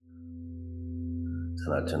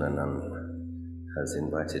Ajahn has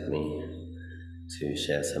invited me to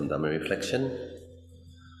share some Dhamma reflection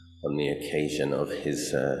on the occasion of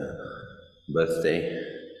his birthday.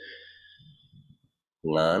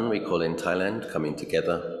 Ngan, we call in Thailand, coming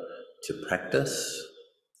together to practice.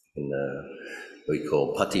 We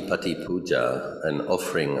call Pati Pati Puja, an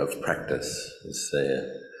offering of practice. It's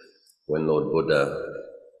when Lord Buddha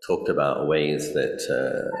talked about ways that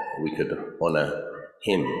we could honor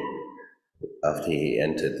him after he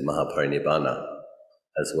entered Mahaparinibbana,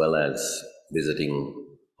 as well as visiting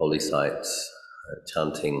holy sites,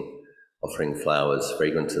 chanting, offering flowers,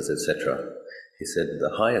 fragrances, etc. He said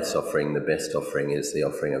the highest offering, the best offering, is the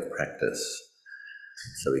offering of practice.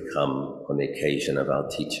 So we come on the occasion of our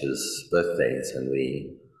teachers' birthdays and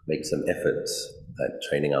we make some efforts at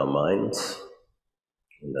training our minds,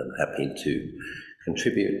 and I'm happy to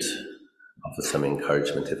contribute, offer some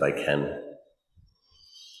encouragement if I can.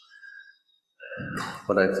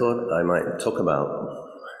 What I thought I might talk about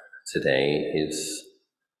today is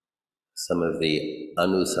some of the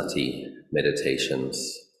Anusati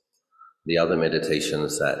meditations, the other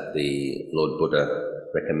meditations that the Lord Buddha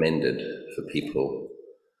recommended for people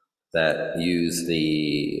that use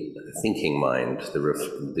the thinking mind,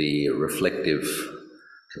 the reflective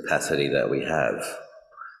capacity that we have,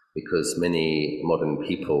 because many modern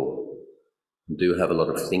people do have a lot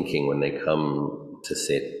of thinking when they come to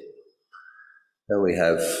sit. And we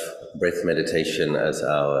have breath meditation as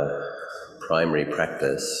our primary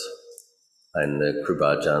practice, and the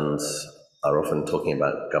Ajahns are often talking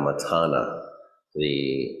about Kammatthana,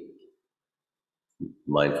 the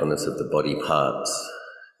mindfulness of the body parts,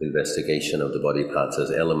 investigation of the body parts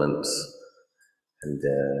as elements, and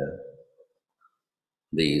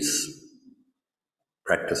these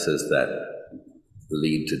practices that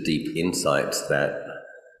lead to deep insights that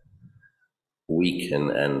weaken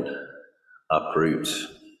and uproot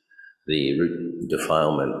the root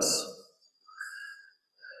defilements.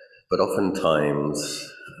 But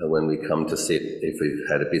oftentimes, when we come to sit, if we've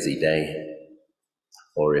had a busy day,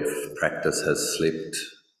 or if practice has slipped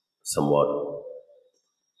somewhat,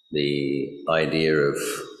 the idea of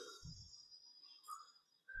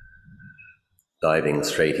diving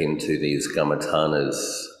straight into these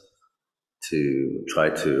kammatthanas to try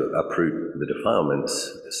to uproot the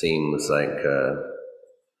defilements seems like a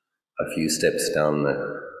few steps down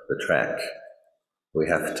the track. We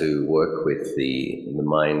have to work with the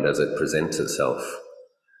mind as it presents itself.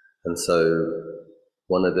 And so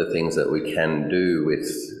one of the things that we can do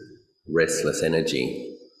with restless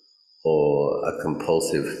energy or a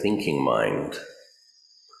compulsive thinking mind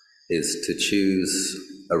is to choose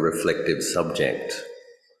a reflective subject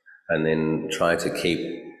and then try to keep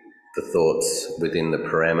the thoughts within the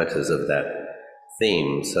parameters of that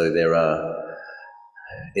theme. So there are,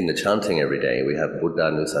 in the chanting every day, we have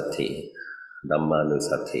Buddha-nusati,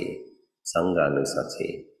 Dhamma-nusati,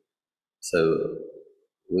 Sangha-nusati. So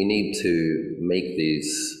we need to make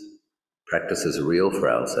these practices real for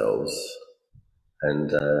ourselves. And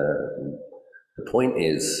the point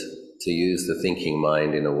is to use the thinking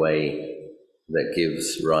mind in a way that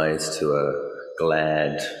gives rise to a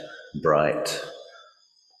glad, bright,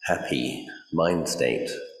 happy mind state.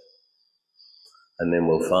 And then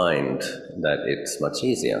we'll find that it's much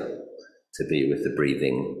easier to be with the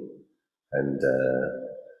breathing, and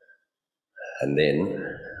then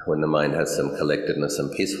when the mind has some collectedness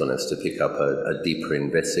and peacefulness, to pick up a deeper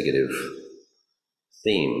investigative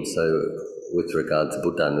theme. So with regard to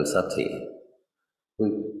Buddha-nusati,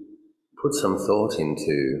 we put some thought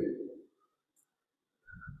into,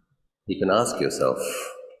 you can ask yourself,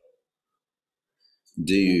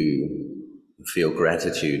 do you feel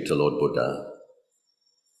gratitude to Lord Buddha?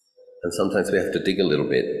 And sometimes we have to dig a little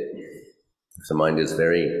bit. If the mind is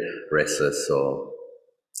very restless or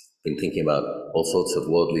been thinking about all sorts of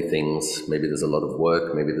worldly things, maybe there's a lot of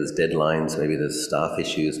work, maybe there's deadlines, maybe there's staff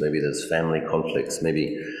issues, maybe there's family conflicts,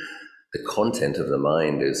 maybe the content of the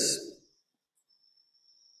mind is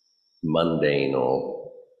mundane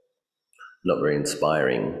or not very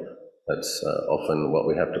inspiring. That's often what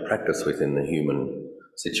we have to practice within the human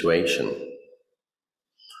situation.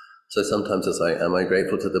 So sometimes it's like, am I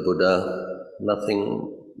grateful to the Buddha?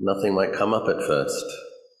 Nothing might come up at first.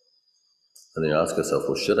 And then you ask yourself,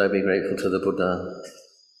 well, should I be grateful to the Buddha?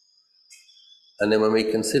 And then when we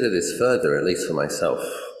consider this further, at least for myself,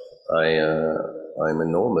 I'm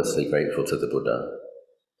enormously grateful to the Buddha,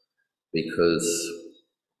 because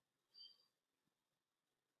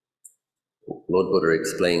Lord Buddha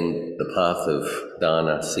explained the path of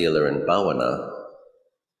dana, sila and bhavana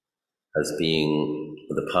as being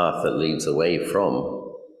the path that leads away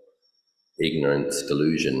from ignorance,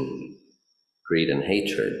 delusion, greed and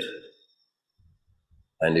hatred.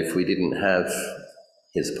 And if we didn't have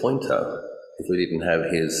his pointer, if we didn't have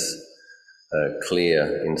his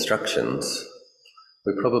clear instructions,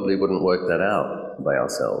 we probably wouldn't work that out by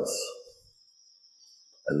ourselves.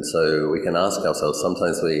 And so we can ask ourselves,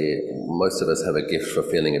 sometimes most of us have a gift for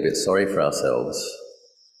feeling a bit sorry for ourselves.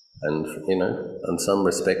 And, in some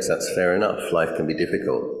respects that's fair enough. Life can be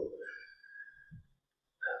difficult.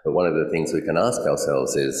 But one of the things we can ask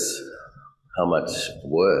ourselves is, how much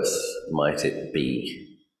worse might it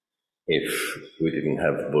be if we didn't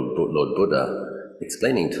have Lord Buddha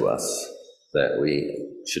explaining to us that we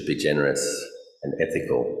should be generous and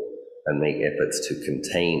ethical and make efforts to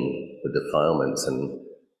contain the defilements and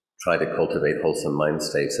try to cultivate wholesome mind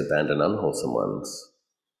states, abandon unwholesome ones.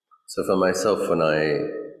 So for myself, when I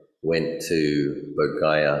went to Bodh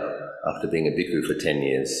Gaya after being a bhikkhu for 10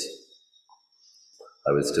 years,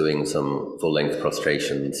 I was doing some full-length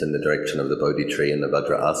prostrations in the direction of the Bodhi tree and the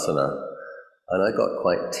Vajrasana, and I got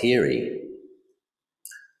quite teary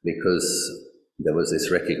because there was this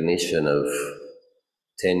recognition of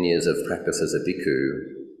 10 years of practice as a bhikkhu,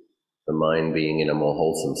 the mind being in a more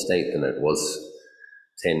wholesome state than it was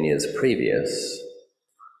 10 years previous,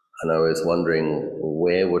 and I was wondering,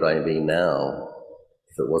 where would I be now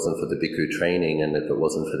if it wasn't for the bhikkhu training and if it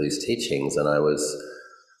wasn't for these teachings? And I was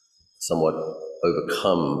somewhat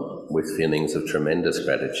overcome with feelings of tremendous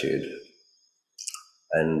gratitude.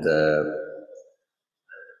 And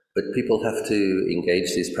but people have to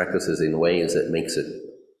engage these practices in ways that makes it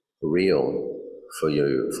real for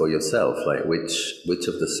you, for yourself, like which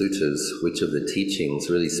of the suttas, which of the teachings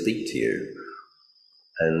really speak to you.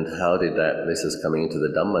 And how did this is coming into the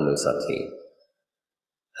Dhammanusati,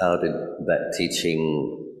 how did that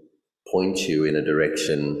teaching point you in a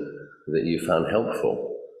direction that you found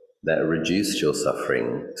helpful, that reduced your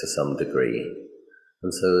suffering to some degree?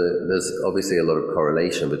 And so there's obviously a lot of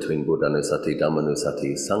correlation between Buddhanusati,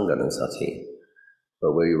 Dhammanusati, Sanghanusati,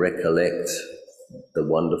 but we recollect the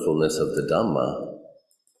wonderfulness of the Dhamma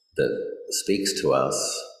that speaks to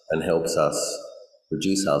us and helps us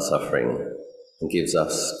reduce our suffering and gives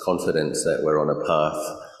us confidence that we're on a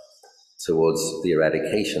path towards the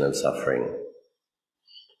eradication of suffering.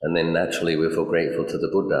 And then naturally we feel grateful to the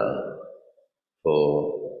Buddha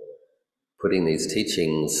for putting these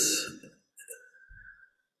teachings,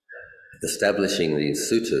 establishing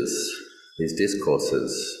these suttas, these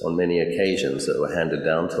discourses on many occasions that were handed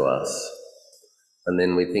down to us. And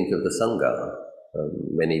then we think of the Sangha.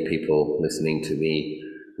 Many people listening to me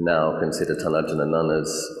now consider Ajahn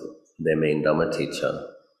as their main Dhamma teacher.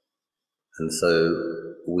 And so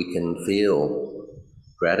we can feel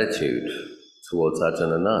gratitude towards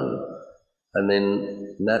Ajahn. And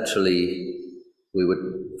then naturally we would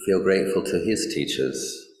feel grateful to his teachers.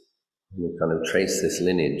 We kind of trace this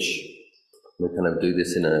lineage. We kind of do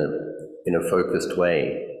this in a focused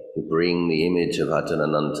way. We bring the image of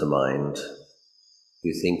Ajahn to mind.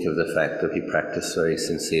 You think of the fact that he practiced very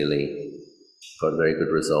sincerely, got very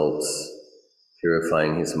good results,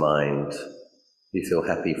 purifying his mind. You feel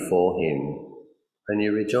happy for him, and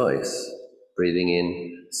you rejoice. Breathing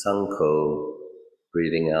in Sankho,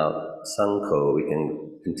 breathing out Sankho. We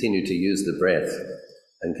can continue to use the breath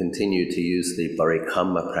and continue to use the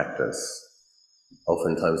Parikamma practice.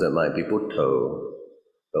 Oftentimes it might be Buddho,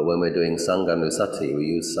 but when we're doing Sanghanusati, we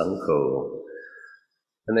use Sankho.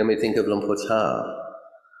 And then we think of Lumpur Cha,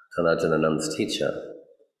 Ajahn teacher.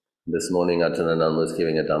 This morning Ajahn was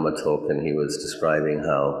giving a Dhamma talk, and he was describing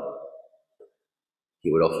how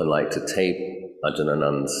he would often like to tape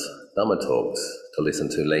Ajahn Dhamma talks to listen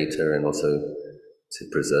to later and also to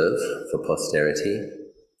preserve for posterity.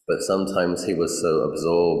 But sometimes he was so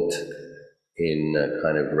absorbed in a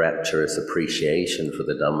kind of rapturous appreciation for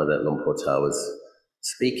the Dhamma that Lumpur Cha was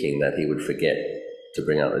speaking that he would forget to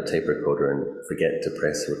bring out the tape recorder and forget to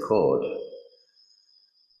press record.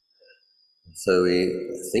 So we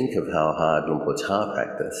think of how hard Lumpur Cha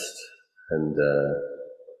practiced and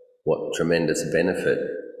what tremendous benefit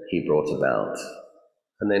he brought about.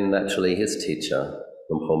 And then naturally his teacher,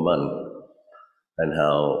 Lumpur Mun, and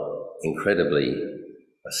how incredibly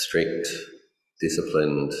strict,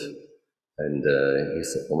 disciplined, and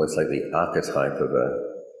he's almost like the archetype of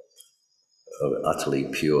utterly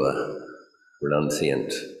pure,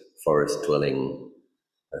 renunciant, forest-dwelling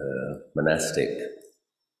monastic.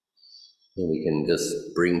 And we can just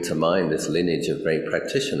bring to mind this lineage of great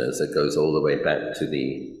practitioners that goes all the way back to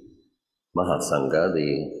the Mahasangha,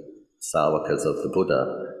 the Savakas of the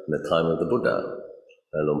Buddha, in the time of the Buddha.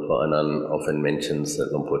 Lumpur Anan often mentions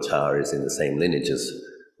that Lumpur Cha is in the same lineage as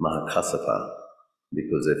Mahakassapa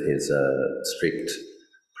because of his strict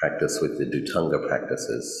practice with the Dhutanga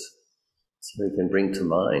practices. So we can bring to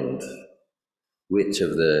mind, which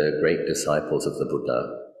of the great disciples of the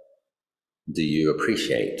Buddha do you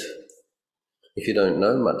appreciate? If you don't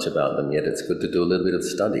know much about them yet, it's good to do a little bit of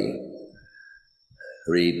study.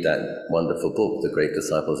 Read that wonderful book, The Great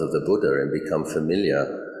Disciples of the Buddha, and become familiar.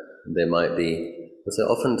 There might be, so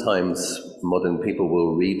oftentimes modern people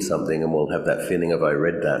will read something and we'll have that feeling of I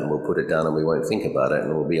read that, and we'll put it down and we won't think about it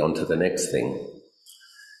and we'll be on to the next thing.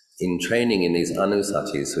 In training in these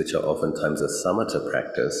anusatis, which are oftentimes a samatha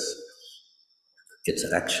practice, it's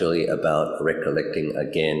actually about recollecting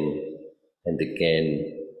again and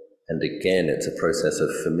again and again. It's a process of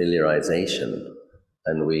familiarization.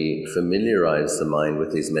 And we familiarize the mind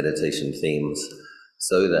with these meditation themes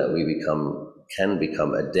so that we can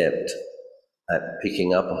become adept at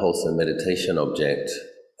picking up a wholesome meditation object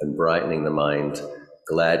and brightening the mind,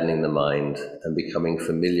 gladdening the mind, and becoming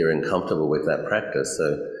familiar and comfortable with that practice.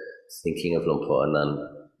 So thinking of Lumpur Anan,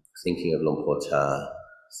 thinking of Lumpur Cha,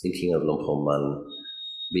 thinking of Lumpur Man,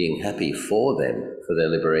 being happy for them, for their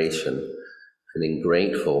liberation, feeling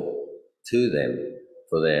grateful to them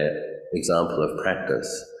for their example of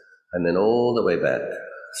practice. And then all the way back,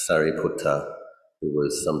 Sariputta, who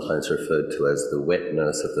was sometimes referred to as the wet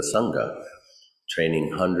nurse of the Sangha,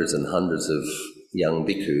 training hundreds and hundreds of young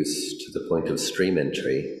bhikkhus to the point of stream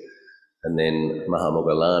entry, and then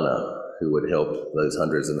Mahamoggallana, who would help those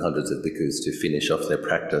hundreds and hundreds of bhikkhus to finish off their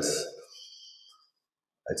practice,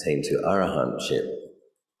 attain to arahantship.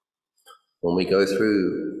 When we go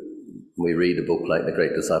through, we read a book like The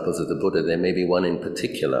Great Disciples of the Buddha, there may be one in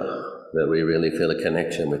particular that we really feel a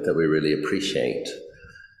connection with, that we really appreciate.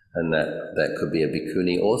 And that could be a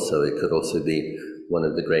bhikkhuni also. It could also be one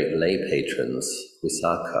of the great lay patrons,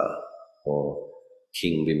 Visakha or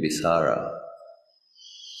King Bimbisara.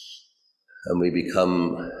 And we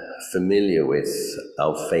become familiar with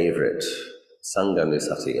our favorite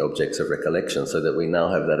Sangha-nusati, objects of recollection, so that we now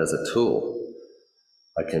have that as a tool.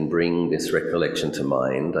 I can bring this recollection to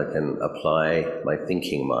mind, I can apply my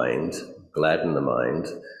thinking mind, gladden the mind,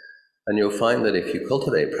 and you'll find that if you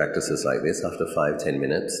cultivate practices like this, after 5-10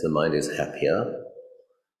 minutes, the mind is happier,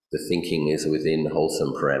 the thinking is within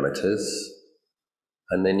wholesome parameters,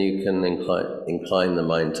 and then you can incline the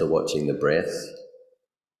mind to watching the breath.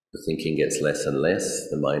 The thinking gets less and less,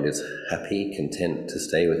 the mind is happy, content to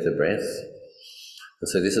stay with the breath. And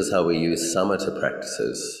so this is how we use samatha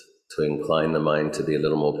practices, to incline the mind to be a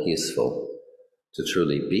little more peaceful, to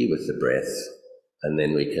truly be with the breath, and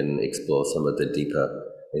then we can explore some of the deeper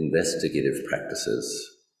investigative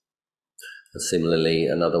practices. Similarly,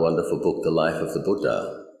 another wonderful book, The Life of the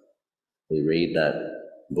Buddha. We read that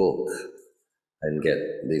book and get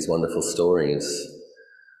these wonderful stories,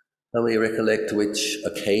 and we recollect which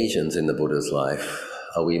occasions in the Buddha's life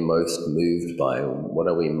are we most moved by, what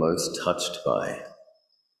are we most touched by,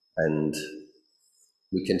 and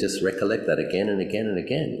we can just recollect that again and again and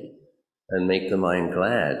again and make the mind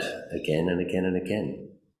glad again and again and again.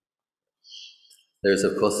 There's,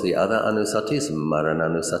 of course, the other anusatis,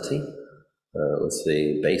 Marananusati. It was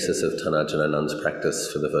the basis of Tanajananand's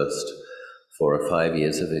practice for the first 4 or 5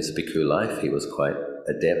 years of his bhikkhu life. He was quite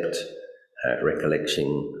adept at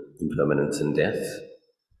recollecting impermanence and death.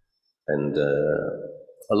 And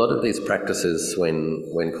a lot of these practices,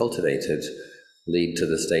 when cultivated, lead to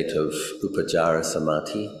the state of upajjhara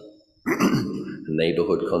samadhi,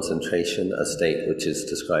 neighborhood concentration, a state which is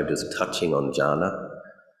described as touching on jhana.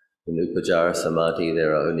 In upajjhara samadhi,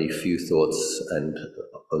 there are only few thoughts and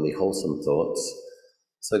only wholesome thoughts,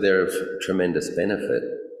 so they're of tremendous benefit.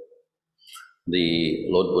 The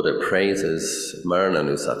Lord Buddha praises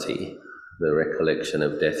Marananusati, the recollection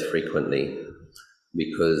of death frequently,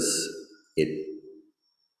 because it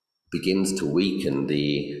begins to weaken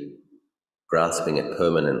the grasping at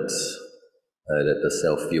permanence that the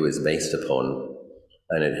self-view is based upon,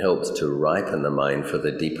 and it helps to ripen the mind for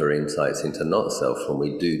the deeper insights into not-self when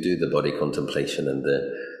we do the body contemplation and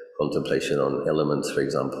the contemplation on elements, for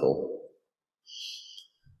example.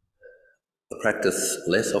 A practice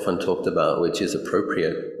less often talked about, which is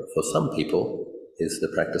appropriate for some people, is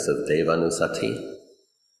the practice of Devanusati,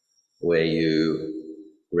 where you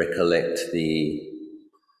recollect the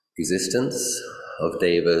existence of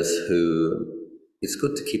devas who, it's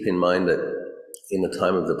good to keep in mind that in the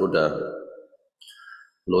time of the Buddha,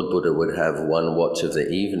 Lord Buddha would have one watch of the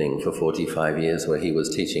evening for 45 years where he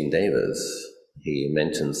was teaching devas. He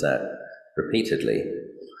mentions that repeatedly.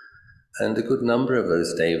 And a good number of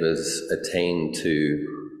those devas attained to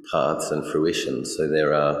paths and fruition. So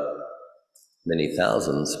there are many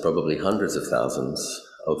thousands, probably hundreds of thousands,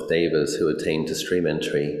 of devas who attain to stream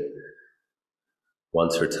entry,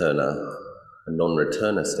 once returner, and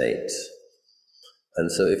non-returner states.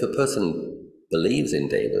 And so if a person believes in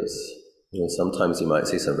devas, sometimes you might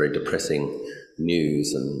see some very depressing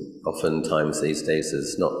news, and oftentimes these days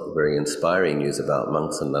there's not very inspiring news about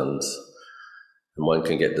monks and nuns. And one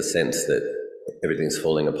can get the sense that everything's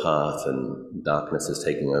falling apart and darkness is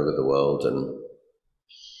taking over the world, and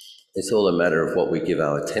it's all a matter of what we give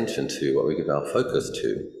our attention to, what we give our focus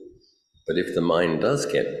to. But if the mind does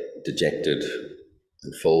get dejected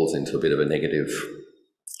and falls into a bit of a negative,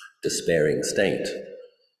 despairing state,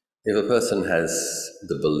 if a person has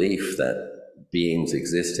the belief that beings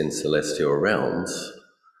exist in celestial realms,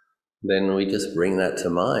 then we just bring that to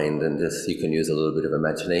mind, and you can use a little bit of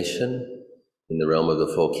imagination. In the realm of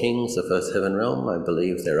the four kings, the first heaven realm, I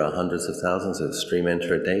believe there are hundreds of thousands of stream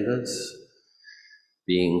enterer devas,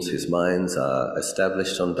 beings whose minds are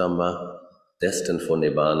established on Dhamma, destined for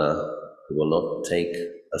Nibbana, who will not take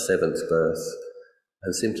a seventh birth,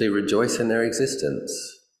 and simply rejoice in their existence.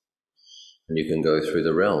 And you can go through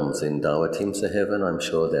the realms. In Dawatimsa heaven, I'm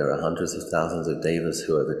sure there are hundreds of thousands of devas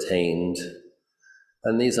who have attained,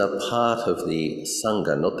 and these are part of the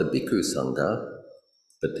Sangha, not the Bhikkhu Sangha,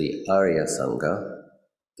 but the Arya Sangha,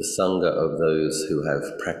 the Sangha of those who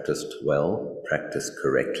have practiced well, practiced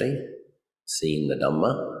correctly, seen the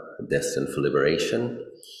Dhamma, destined for liberation.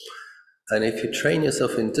 And if you train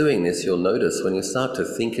yourself in doing this, you'll notice when you start to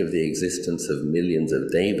think of the existence of millions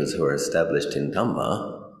of devas who are established in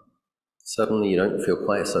Dhamma, suddenly you don't feel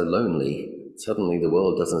quite so lonely. Suddenly the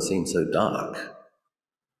world doesn't seem so dark.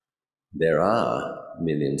 There are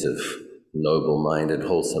millions of noble-minded,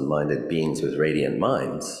 wholesome-minded beings with radiant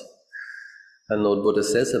minds. And Lord Buddha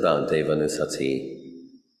says about Devanusati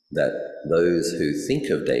that those who think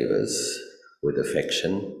of devas with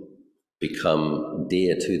affection become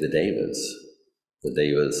dear to the devas. The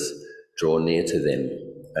devas draw near to them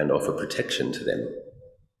and offer protection to them.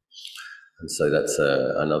 And so that's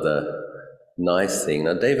another nice thing.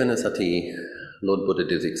 Now, Devanusati, Lord Buddha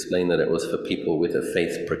did explain that it was for people with a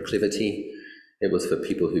faith proclivity. It was for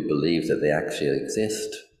people who believe that they actually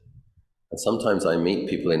exist. And sometimes I meet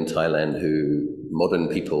people in Thailand modern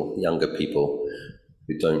people, younger people,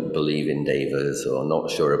 who don't believe in devas or are not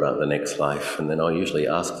sure about the next life. And then I'll usually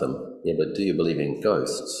ask them, yeah, but do you believe in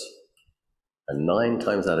ghosts? And 9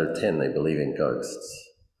 times out of 10, they believe in ghosts.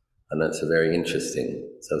 And that's very interesting.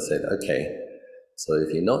 So I said, okay, so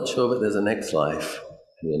if you're not sure that there's a next life,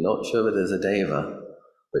 and you're not sure that there's a deva,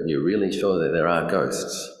 but you're really sure that there are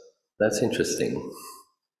ghosts, that's interesting.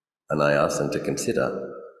 And I asked them to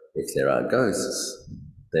consider, if there are ghosts,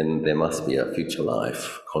 then there must be a future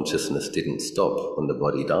life. Consciousness didn't stop when the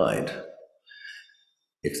body died.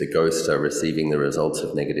 If the ghosts are receiving the results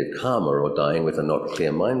of negative karma or dying with a not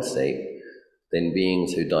clear mind state, then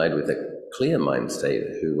beings who died with a clear mind state,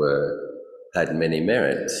 who had many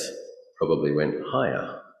merits, probably went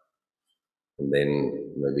higher. And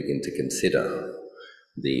then they begin to consider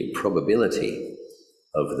the probability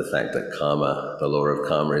of the fact that karma, the law of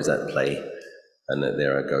karma, is at play, and that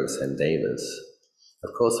there are ghosts and devas.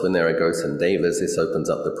 Of course, when there are ghosts and devas, this opens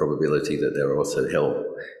up the probability that there are also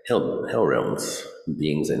hell realms,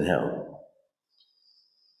 beings in hell.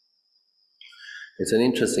 It's an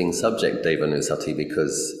interesting subject, Devanusati,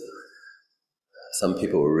 because some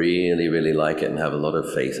people really, really like it and have a lot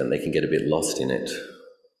of faith, and they can get a bit lost in it.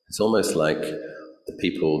 It's almost like the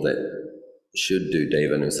people that should do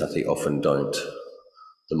Devanusati often don't.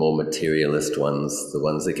 The more materialist ones, the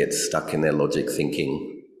ones that get stuck in their logic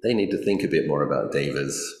thinking, they need to think a bit more about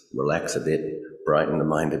devas, relax a bit, brighten the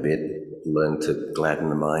mind a bit, learn to gladden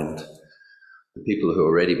the mind. The people who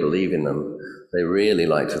already believe in them, they really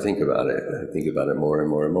like to think about it. They think about it more and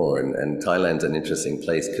more and more. And Thailand's an interesting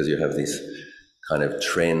place because you have these kind of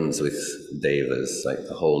trends with devas, like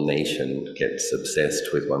the whole nation gets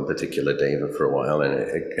obsessed with one particular deva for a while, and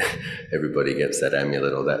everybody gets that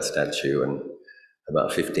amulet or that statue. And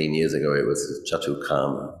about 15 years ago, it was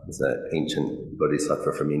Chatukam, it was that ancient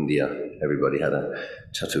bodhisattva from India. Everybody had a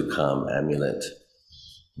Chatukam amulet.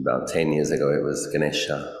 About 10 years ago, it was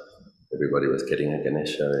Ganesha. Everybody was getting a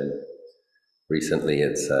Ganesha. And recently,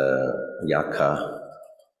 it's Yaka,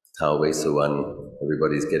 Tawesuwan.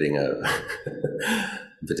 Everybody's getting a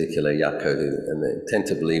particular Yaka, and they tend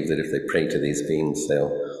to believe that if they pray to these beings,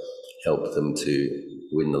 they'll help them to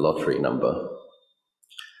win the lottery number.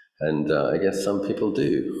 And I guess some people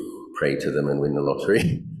do pray to them and win the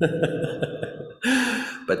lottery.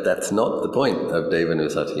 But that's not the point of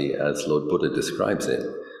Devanusati as Lord Buddha describes it.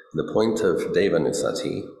 The point of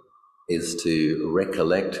Devanusati is to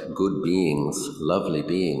recollect good beings, lovely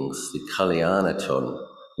beings, the Kalyanachon.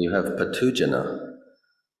 You have Patujana,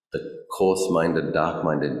 the coarse-minded,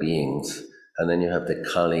 dark-minded beings, and then you have the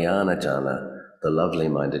Kalyanajana, the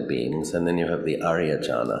lovely-minded beings, and then you have the Arya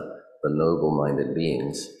jhana, the noble-minded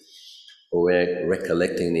beings. We're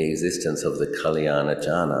recollecting the existence of the Kalyana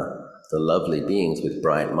jhana, the lovely beings with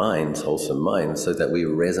bright minds, wholesome minds, so that we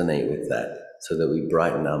resonate with that, so that we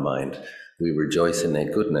brighten our mind, we rejoice in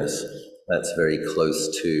their goodness. That's very close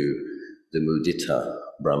to the mudita,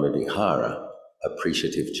 brahmavihara,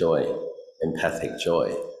 appreciative joy, empathic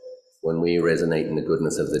joy. When we resonate in the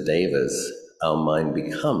goodness of the devas, our mind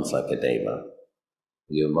becomes like a deva.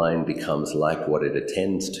 Your mind becomes like what it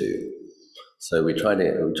attends to. So we try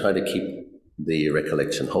to keep the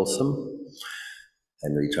recollection wholesome,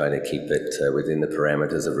 and we try to keep it within the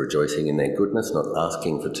parameters of rejoicing in their goodness, not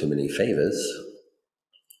asking for too many favors.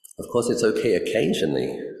 Of course, it's okay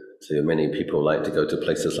occasionally. So many people like to go to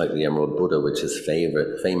places like the Emerald Buddha, which is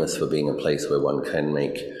famous for being a place where one can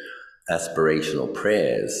make aspirational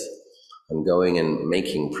prayers. And going and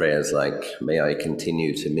making prayers like, may I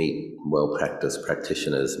continue to meet well-practiced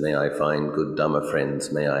practitioners, may I find good Dhamma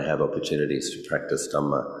friends, may I have opportunities to practice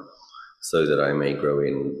Dhamma, so that I may grow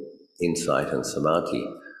in insight and samadhi.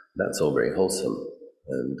 That's all very wholesome,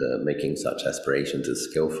 and making such aspirations is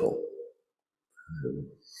skillful.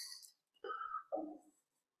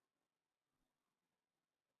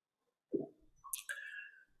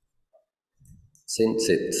 Since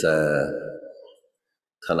it's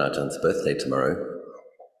Ajah's birthday tomorrow,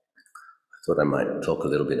 I thought I might talk a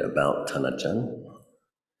little bit about Ajahn,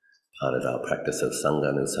 part of our practice of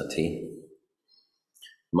Sanghanusati.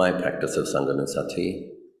 My practice of Sanghanusati,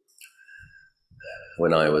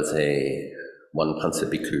 when I was a one Pansa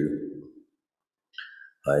Bhikkhu,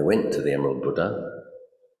 I went to the Emerald Buddha,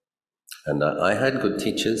 and I had good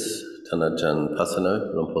teachers, Ajahn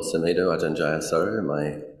Pasano, Lumpur Samedo, Ajahn Jayasaro,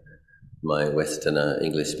 my Western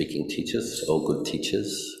English-speaking teachers, all good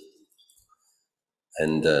teachers,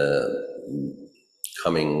 and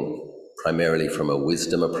coming primarily from a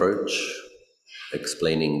wisdom approach,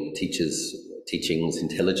 explaining teachings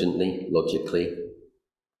intelligently, logically,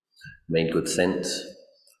 made good sense,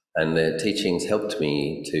 and their teachings helped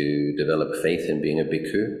me to develop faith in being a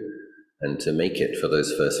bhikkhu and to make it for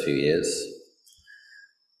those first few years.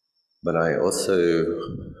 But I also,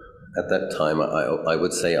 at that time, I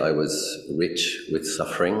would say I was rich with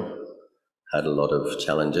suffering, had a lot of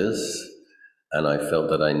challenges, and I felt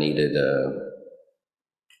that I needed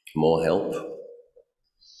more help.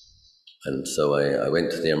 And so I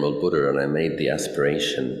went to the Emerald Buddha and I made the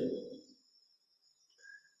aspiration,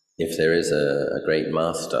 if there is a great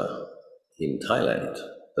master in Thailand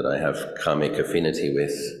that I have karmic affinity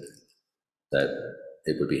with, that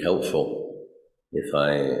it would be helpful if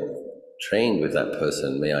I trained with that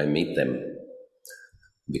person, may I meet them,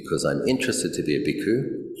 because I'm interested to be a bhikkhu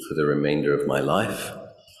for the remainder of my life,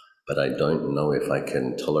 but I don't know if I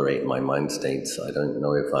can tolerate my mind states. I don't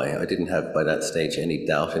know if I didn't have by that stage any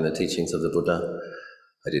doubt in the teachings of the Buddha.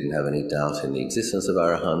 I didn't have any doubt in the existence of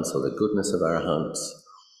arahants or the goodness of arahants.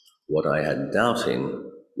 What I had doubt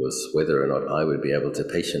in was whether or not I would be able to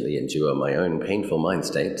patiently endure my own painful mind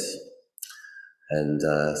states. And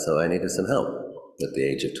so I needed some help at the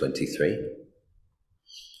age of 23.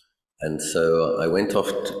 And so I went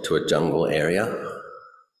off to a jungle area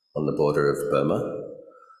on the border of Burma,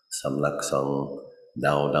 Samlaksong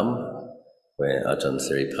Daodam, where Ajahn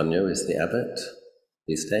Siripanyo is the abbot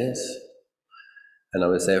these days. And I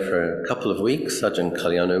was there for a couple of weeks. Ajahn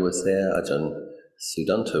Kalyano was there, Ajahn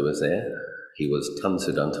Sudanto was there. He was Tan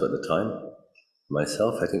Sudanto at the time.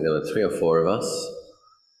 Myself, I think there were 3 or 4 of us.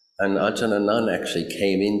 And Ajahn Anan actually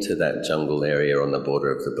came into that jungle area on the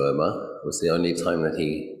border of the Burma. It was the only time that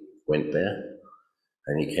he went there.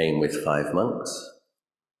 And he came with 5 monks.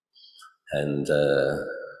 And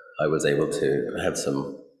I was able to have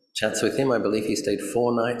some chats with him. I believe he stayed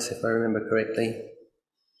 4 nights, if I remember correctly.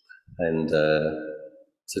 And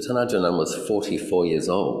so Ajahn Anan was 44 years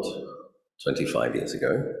old, 25 years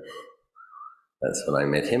ago. That's when I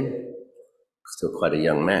met him. Still quite a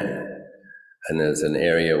young man. And there's an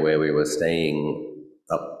area where we were staying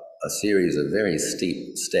up a series of very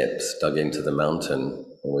steep steps dug into the mountain,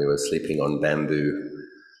 and we were sleeping on bamboo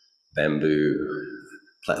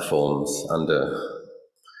platforms under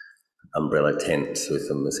umbrella tents with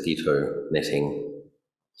a mosquito netting.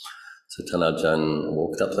 So Ajahn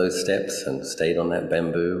walked up those steps and stayed on that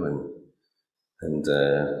bamboo, and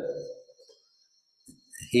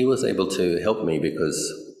he was able to help me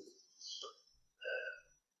because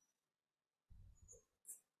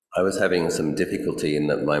I was having some difficulty in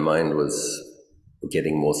that my mind was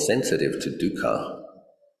getting more sensitive to dukkha.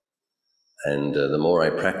 And the more I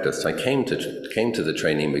practiced, I came to the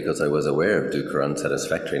training because I was aware of dukkha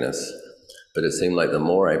unsatisfactoriness. But it seemed like the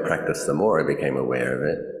more I practiced, the more I became aware of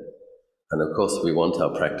it. And of course, we want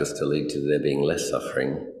our practice to lead to there being less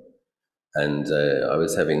suffering. And I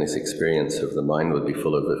was having this experience of the mind would be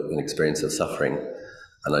full of an experience of suffering,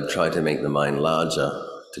 and I'd try to make the mind larger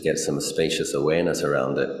to get some spacious awareness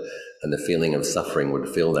around it, and the feeling of suffering would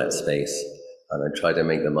fill that space. And I'd try to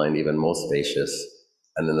make the mind even more spacious,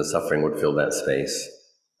 and then the suffering would fill that space,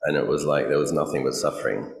 and it was like there was nothing but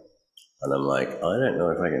suffering. And I'm like, I don't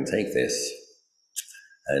know if I can take this.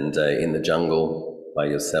 And in the jungle, by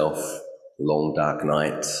yourself, long dark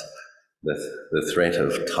nights, the threat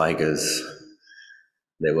of tigers,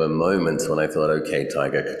 there were moments when I thought, okay,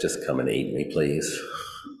 tiger, just come and eat me, please.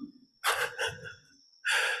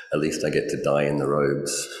 At least I get to die in the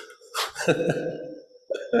robes. But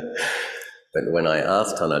when I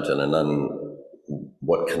asked Ajahn and Ajahn,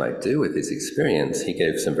 what can I do with this experience, he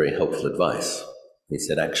gave some very helpful advice. He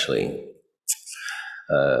said, actually,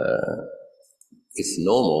 it's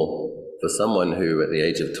normal for someone who at the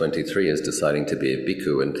age of 23 is deciding to be a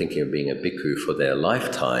bhikkhu and thinking of being a bhikkhu for their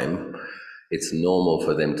lifetime. It's normal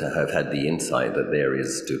for them to have had the insight that there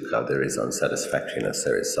is dukkha, there is unsatisfactoriness,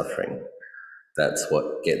 there is suffering. That's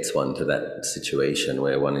what gets one to that situation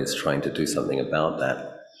where one is trying to do something about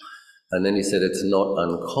that. And then he said it's not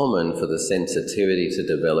uncommon for the sensitivity to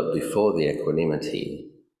develop before the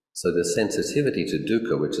equanimity. So the sensitivity to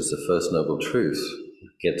dukkha, which is the first noble truth,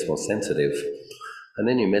 gets more sensitive. And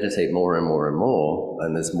then you meditate more and more and more,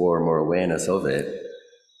 and there's more and more awareness of it.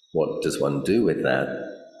 What does one do with that?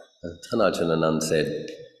 Ajahn and Ajahn said,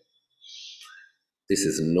 this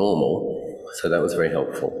is normal. So that was very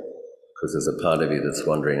helpful, because there's a part of you that's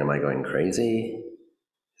wondering, am I going crazy?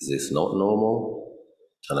 Is this not normal?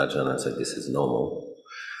 Ajahn said, this is normal.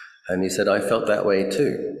 And he said, I felt that way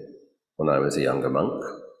too when I was a younger monk.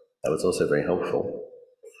 That was also very helpful.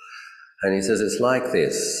 And he says, it's like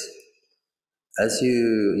this. As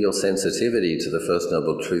your sensitivity to the First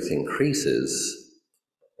Noble Truth increases,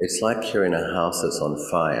 it's like you're in a house that's on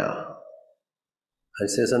fire. He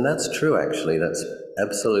says, and that's true actually, that's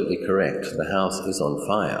absolutely correct. The house is on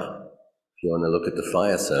fire. If you want to look at the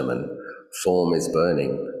fire sermon, form is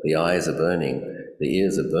burning, the eyes are burning, the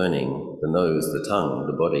ears are burning, the nose, the tongue,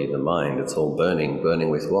 the body, the mind, it's all burning. Burning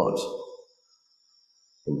with what?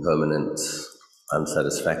 Impermanence,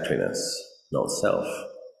 unsatisfactoriness, not self.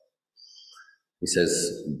 He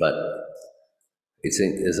says, but it's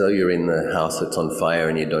as though you're in the house that's on fire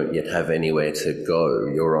and you don't yet have anywhere to go.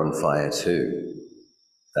 You're on fire too.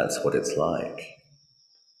 That's what it's like.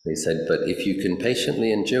 He said, but if you can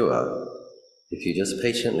patiently endure, if you just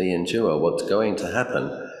patiently endure, what's going to happen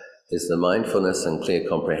is the mindfulness and clear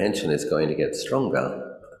comprehension is going to get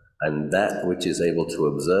stronger, and that which is able to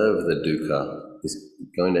observe the dukkha is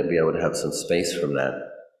going to be able to have some space from that.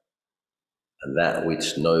 And that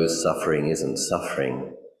which knows suffering isn't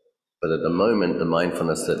suffering. But at the moment, the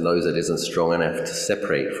mindfulness that knows it isn't strong enough to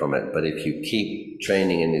separate from it. But if you keep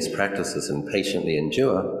training in these practices and patiently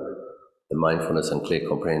endure, the mindfulness and clear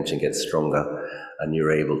comprehension gets stronger, and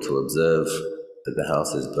you're able to observe that the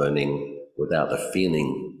house is burning without the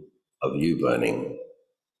feeling of you burning.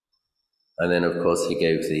 And then, of course, he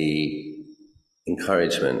gave the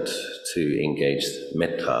encouragement to engage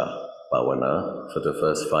metta bhavana for the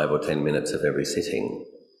first 5 or 10 minutes of every sitting,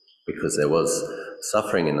 because there was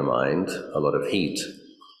suffering in the mind, a lot of heat.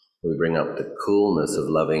 We bring up the coolness of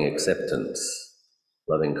loving acceptance,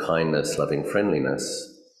 loving kindness, loving friendliness.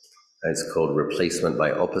 And it's called replacement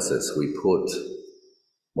by opposites. We put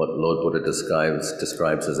what Lord Buddha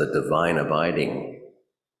describes as a divine abiding.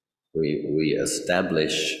 We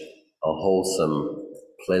establish a wholesome,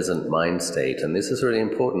 pleasant mind state. And this is really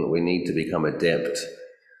important. We need to become adept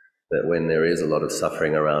that when there is a lot of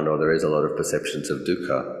suffering around, or there is a lot of perceptions of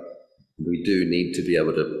dukkha, we do need to be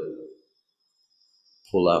able to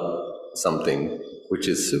pull up something which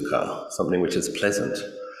is sukha, something which is pleasant,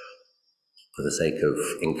 for the sake of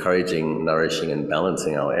encouraging, nourishing, and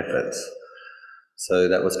balancing our efforts. So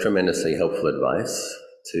that was tremendously helpful advice.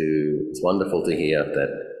 It's wonderful to hear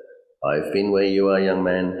that I've been where you are, young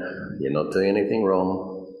man. You're not doing anything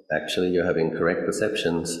wrong. Actually, you're having correct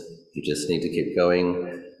perceptions. You just need to keep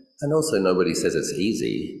going. And also, nobody says it's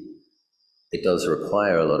easy. It does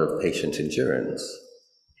require a lot of patient endurance.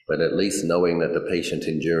 But at least knowing that the patient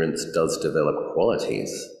endurance does develop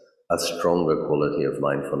qualities, a stronger quality of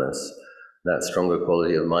mindfulness. That stronger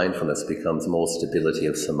quality of mindfulness becomes more stability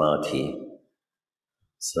of samadhi,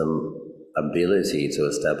 some ability to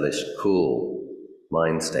establish cool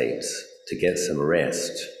mind states, to get some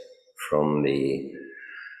rest from the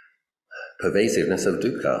pervasiveness of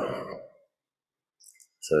dukkha.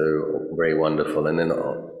 So very wonderful. And then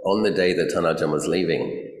on the day that Ajahn was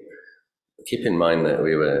leaving, keep in mind that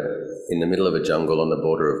we were in the middle of a jungle on the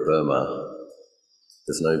border of Burma,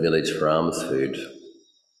 There's no village for alms food.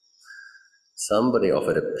 Somebody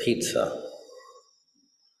offered a pizza,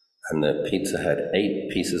 and the pizza had 8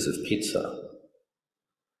 pieces of pizza,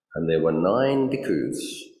 and there were 9 bhikkhus,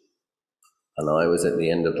 and I was at the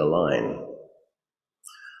end of the line,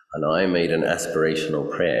 and I made an aspirational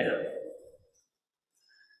prayer.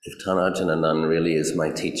 If Ajahn really is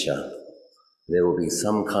my teacher, there will be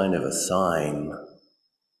some kind of a sign.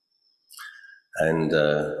 And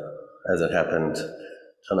as it happened,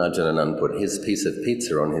 Ajahn put his piece of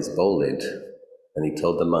pizza on his bowl lid, and he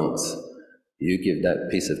told the monks, "You give that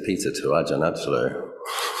piece of pizza to Ajahn Achalo."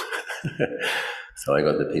 So I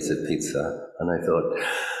got the piece of pizza, and I thought,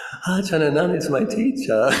 Ajahn is my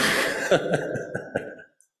teacher.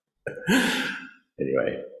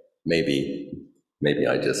 Anyway, maybe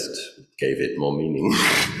I just gave it more meaning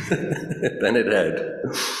than it had.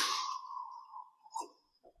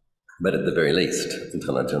 But at the very least,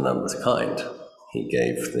 Ajahn was kind. He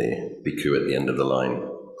gave the bhikkhu at the end of the line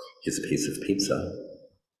his piece of pizza.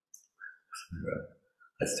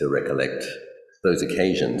 I still recollect those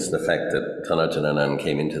occasions, the fact that Ajahn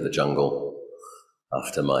came into the jungle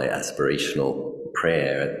after my aspirational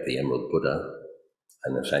prayer at the Emerald Buddha,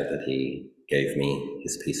 and the fact that he gave me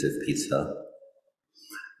his piece of pizza.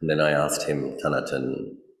 And then I asked him,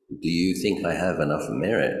 Ajahn, do you think I have enough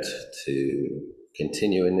merit to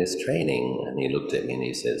continue in this training? And he looked at me and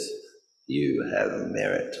he says, "You have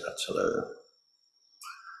merit, Achalo."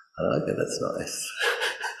 And I think that's nice.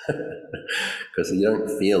 Because you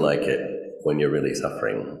don't feel like it when you're really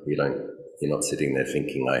suffering. You're not sitting there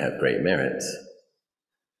thinking, I have great merits.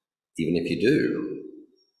 Even if you do,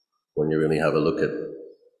 when you really have a look at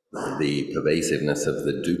the pervasiveness of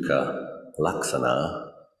the dukkha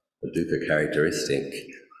laksana, the dukkha characteristic,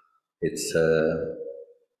 it's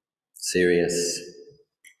serious,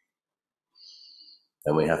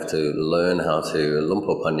 and we have to learn how to.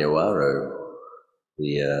 Lumpo Panyawaro,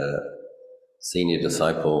 the senior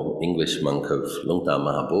disciple English monk of Lungta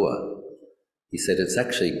Mahabua, he said it's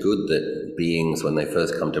actually good that beings, when they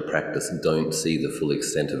first come to practice, don't see the full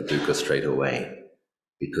extent of dukkha straight away,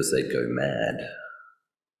 because they'd go mad.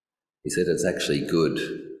 He said it's actually good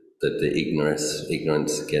that the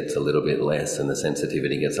ignorance gets a little bit less and the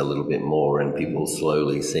sensitivity gets a little bit more, and people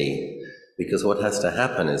slowly see. Because what has to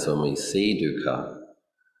happen is when we see dukkha,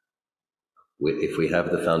 if we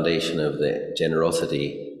have the foundation of the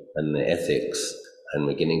generosity and the ethics and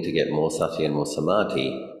beginning to get more sati and more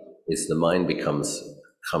samadhi, is the mind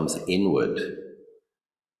comes inward.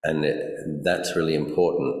 And that's really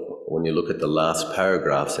important. When you look at the last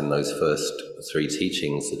paragraphs in those first 3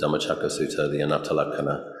 teachings, the Dhammacakka Sutta, the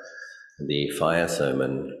Anattalakkana, the fire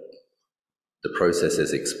sermon, the process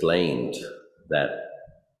is explained that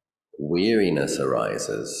weariness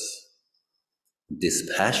arises,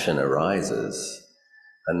 dispassion arises,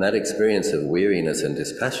 and that experience of weariness and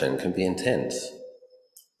dispassion can be intense.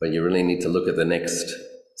 But you really need to look at the next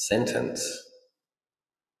sentence.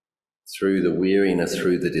 Through the weariness,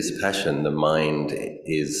 through the dispassion, the mind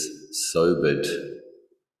is sobered,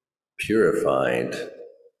 purified,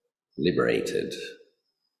 liberated.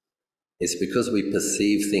 It's because we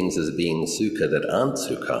perceive things as being sukha that aren't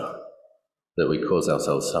sukha that we cause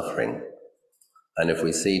ourselves suffering. And if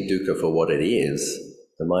we see dukkha for what it is,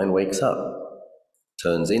 the mind wakes up,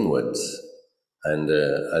 turns inwards. And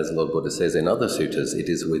as Lord Buddha says in other suttas, it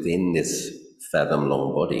is within this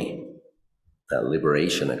fathom-long body that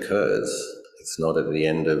liberation occurs. It's not at the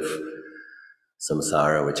end of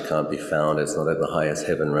samsara, which can't be found. It's not at the highest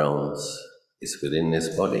heaven realms. It's within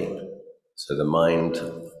this body. So the mind,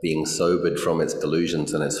 being sobered from its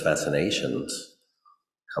delusions and its fascinations,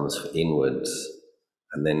 comes inwards.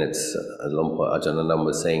 And then it's, as Ajahn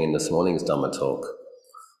was saying in this morning's Dhamma talk,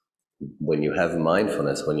 when you have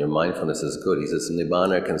mindfulness, when your mindfulness is good, he says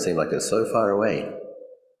Nibbana can seem like it's so far away.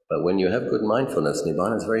 But when you have good mindfulness,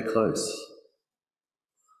 Nibbana is very close.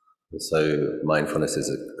 And so mindfulness is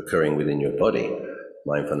occurring within your body.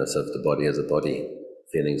 Mindfulness of the body as a body,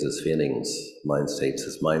 feelings as feelings, mind states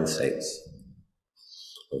as mind states.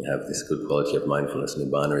 When you have this good quality of mindfulness,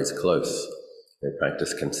 Nibbana is close. When you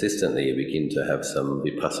practice consistently, you begin to have some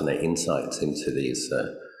vipassana insights into these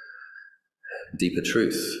deeper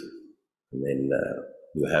truths. And then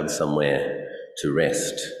you have somewhere to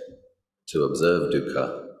rest, to observe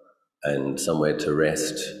dukkha, and somewhere to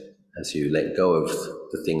rest as you let go of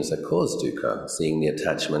the things that cause dukkha, seeing the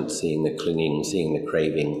attachment, seeing the clinging, seeing the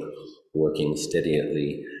craving, working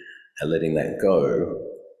steadily and letting that go.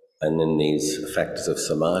 And then these factors of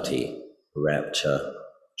samadhi, rapture,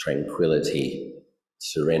 tranquility,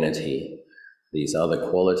 serenity, these other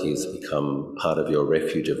qualities become part of your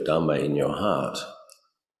refuge of Dhamma in your heart.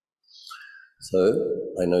 So,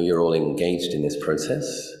 I know you're all engaged in this process.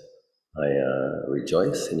 I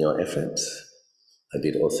rejoice in your efforts. I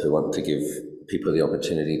did also want to give people the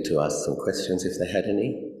opportunity to ask some questions if they had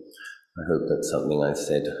any. I hope that something I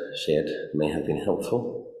shared may have been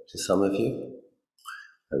helpful to some of you.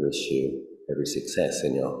 I wish you every success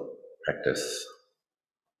in your practice.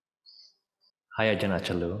 Hi Ajahn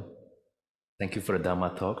Achalo. Thank you for the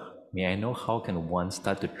Dharma talk. May I know how can one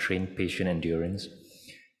start to train patient endurance?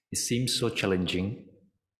 It seems so challenging.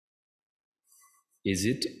 Is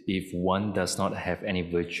it if one does not have any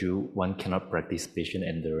virtue, one cannot practice patient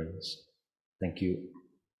endurance? Thank you.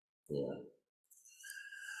 Yeah.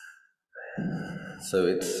 So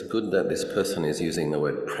it's good that this person is using the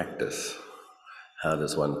word practice. How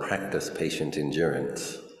does one practice patient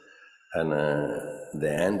endurance? And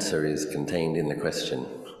the answer is contained in the question.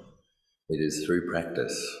 It is through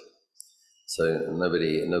practice. So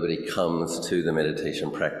nobody comes to the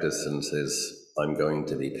meditation practice and says, I'm going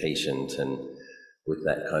to be patient, and with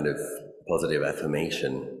that kind of positive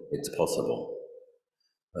affirmation, it's possible.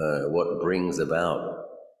 What brings about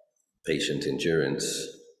patient endurance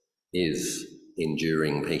is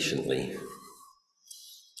enduring patiently.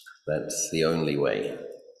 That's the only way.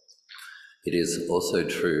 It is also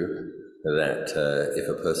true that if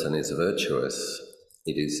a person is virtuous,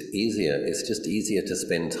 it's just easier to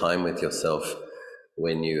spend time with yourself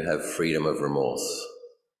when you have freedom of remorse.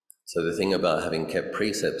 So the thing about having kept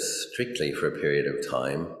precepts strictly for a period of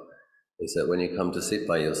time is that when you come to sit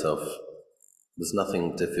by yourself, there's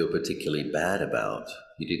nothing to feel particularly bad about.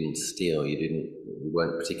 You didn't steal, you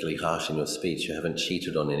weren't particularly harsh in your speech, you haven't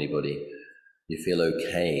cheated on anybody. You feel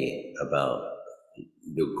okay about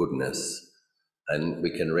your goodness. And we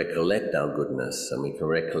can recollect our goodness and we can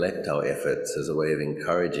recollect our efforts as a way of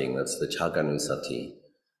encouraging. That's the Chaganusati,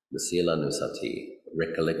 the Silanusati,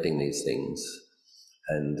 recollecting these things.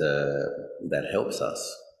 And that helps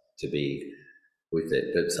us to be with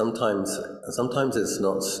it. But sometimes it's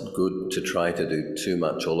not good to try to do too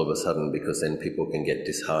much all of a sudden, because then people can get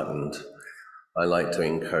disheartened. I like to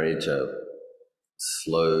encourage a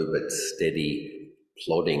slow but steady,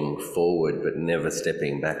 plodding forward but never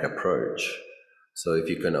stepping back approach. So if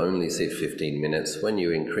you can only sit 15 minutes, when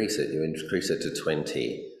you increase it to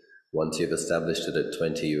 20. Once you've established it at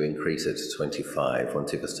 20, you increase it to 25.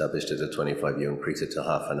 Once you've established it at 25, you increase it to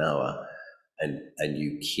half an hour. And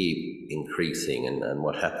you keep increasing. And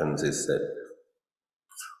what happens is that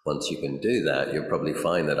once you can do that, you'll probably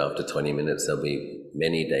find that after 20 minutes, there'll be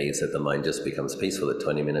many days that the mind just becomes peaceful at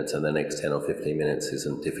 20 minutes, and the next 10 or 15 minutes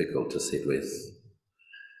isn't difficult to sit with.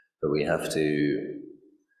 But we have to,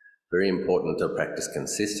 very important to practice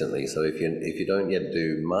consistently. So if you don't yet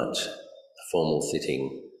do much formal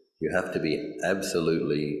sitting, you have to be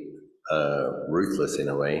absolutely ruthless in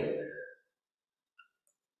a way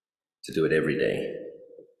to do it every day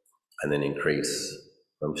and then increase.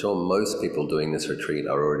 I'm sure most people doing this retreat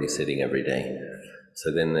are already sitting every day.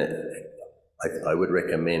 So then I would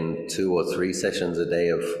recommend 2 or 3 sessions a day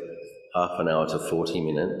of half an hour to 40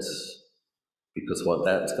 minutes, because what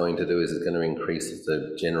that's going to do is it's going to increase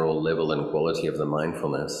the general level and quality of the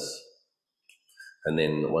mindfulness. And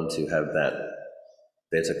then once you have that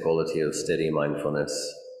better quality of steady mindfulness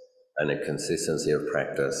and a consistency of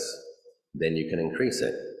practice, then you can increase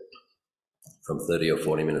it from 30 or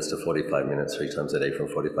 40 minutes to 45 minutes, 3 times a day, from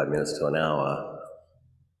 45 minutes to an hour.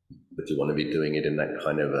 But you want to be doing it in that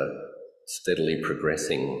kind of a steadily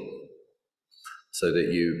progressing, so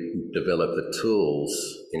that you develop the tools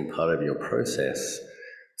in part of your process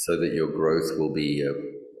so that your growth will be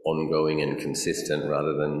ongoing and consistent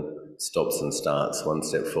rather than stops and starts, 1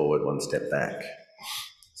 step forward, 1 step back.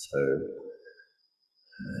 So,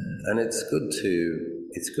 and it's good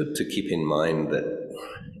to keep in mind that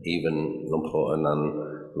even Lumpur Anan,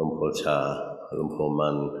 Lumpur Cha, Lumpur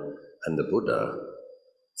Man, and the Buddha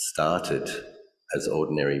started as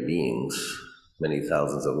ordinary beings many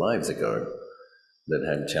thousands of lives ago that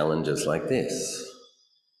had challenges like this.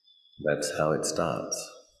 That's how it starts.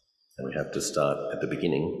 And we have to start at the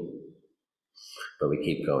beginning, but we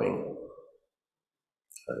keep going.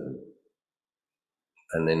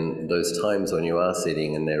 And then those times when you are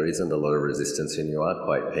sitting and there isn't a lot of resistance and you are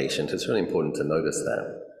quite patient, it's really important to notice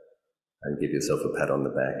that and give yourself a pat on the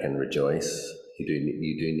back and rejoice. We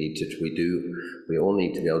all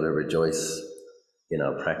need to be able to rejoice in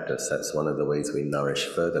our practice. That's one of the ways we nourish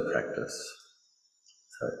further practice.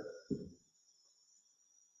 So,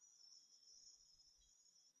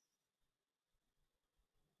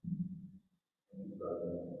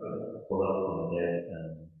 Follow up on that.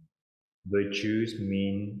 Virtues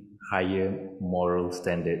mean higher moral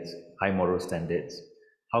standards, high moral standards.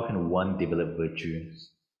 How can one develop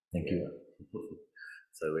virtues? Thank you.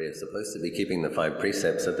 So we're supposed to be keeping the 5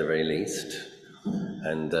 precepts at the very least,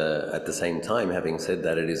 and at the same time, having said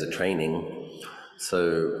that, it is a training.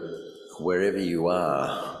 So wherever you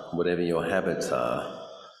are, whatever your habits are,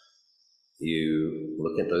 you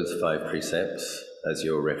look at those 5 precepts as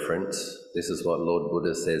your reference. This is what Lord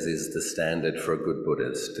Buddha says is the standard for a good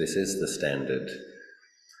Buddhist. This is the standard.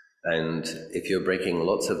 And if you're breaking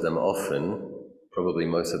lots of them often, probably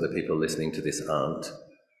most of the people listening to this aren't,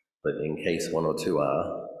 but in case 1 or 2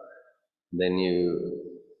 are, then you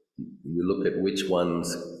look at which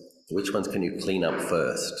ones can you clean up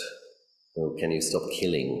first? Or can you stop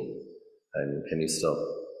killing? And can you stop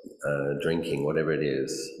drinking, whatever it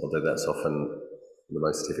is? Although that's often the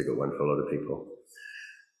most difficult one for a lot of people.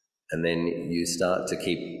 And then you start to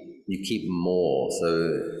keep more. So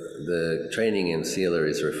the training in Sila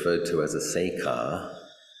is referred to as a sekar,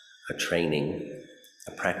 a training,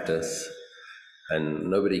 a practice, and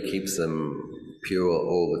nobody keeps them pure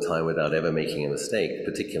all the time without ever making a mistake,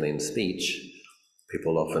 particularly in speech.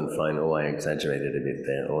 People often find, oh, I exaggerated a bit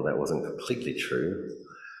there, or that wasn't completely true.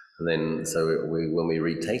 And then, so when we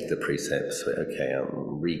retake the precepts, okay,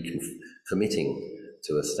 I'm recommitting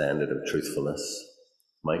to a standard of truthfulness.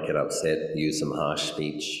 Might get upset, use some harsh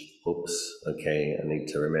speech. Oops, okay, I need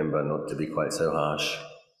to remember not to be quite so harsh.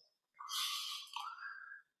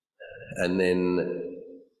 And then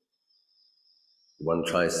one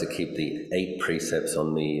tries to keep the 8 precepts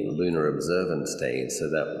on the lunar observance days,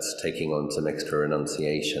 so that's taking on some extra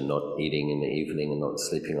renunciation, not eating in the evening and not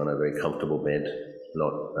sleeping on a very comfortable bed,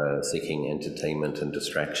 not seeking entertainment and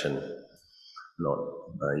distraction, not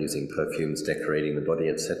using perfumes, decorating the body,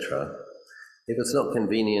 etc. If it's not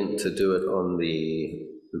convenient to do it on the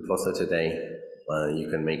Vipassana day, you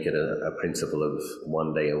can make it a principle of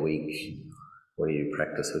 1 day a week where you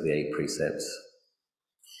practice with the 8 precepts.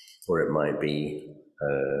 Or it might be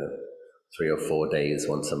 3 or 4 days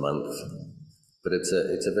once a month. But it's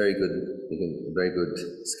a very good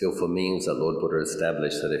skillful means that Lord Buddha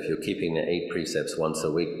established, that if you're keeping the 8 precepts once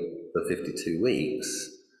a week for 52 weeks,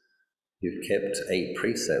 you've kept 8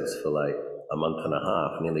 precepts for like a month and a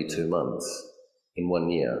half, nearly 2 months, in 1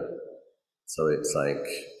 year. So it's like,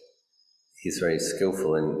 he's very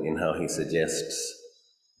skillful in how he suggests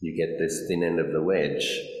you get this thin end of the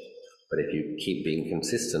wedge, but if you keep being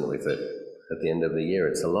consistent with it, at the end of the year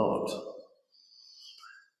it's a lot.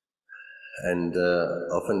 And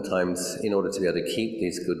oftentimes, in order to be able to keep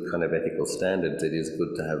these good kind of ethical standards, it is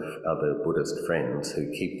good to have other Buddhist friends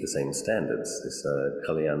who keep the same standards. This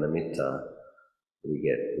Kalyana Mitta, we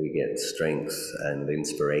get strength and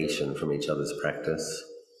inspiration from each other's practice.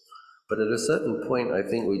 But at a certain point, I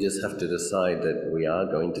think we just have to decide that we are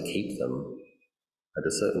going to keep them. At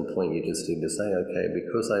a certain point, you just need to say, okay,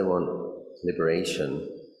 because I want liberation,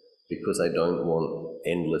 because I don't want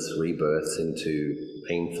endless rebirths into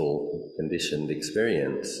painful, conditioned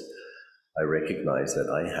experience, I recognize that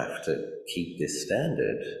I have to keep this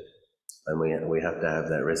standard. And we have to have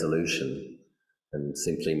that resolution and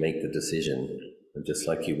simply make the decision. And just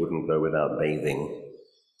like you wouldn't go without bathing,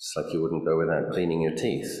 just like you wouldn't go without cleaning your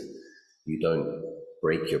teeth, you don't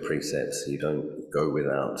break your precepts, you don't go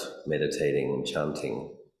without meditating and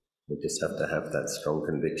chanting. We just have to have that strong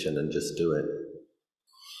conviction and just do it.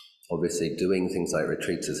 Obviously, doing things like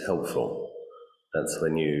retreats is helpful. That's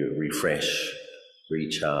when you refresh,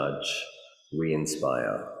 recharge,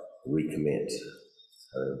 re-inspire, recommit.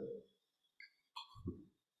 So,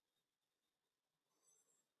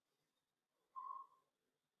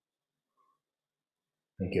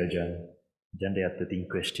 Thank you, Ajahn. Ajahn, there are 13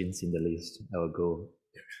 questions in the list. I will go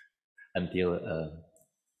until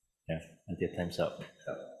time's up.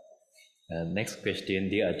 Next question,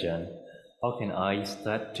 dear Ajahn. How can I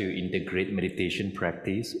start to integrate meditation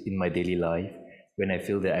practice in my daily life when I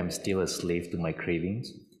feel that I'm still a slave to my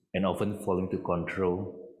cravings and often falling to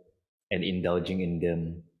control and indulging in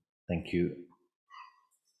them? Thank you.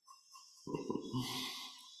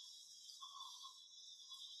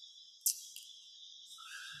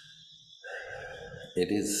 it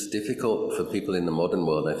is difficult for people in the modern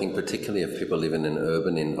world, I think, particularly if people live in an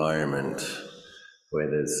urban environment where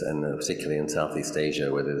there's, and particularly in Southeast Asia,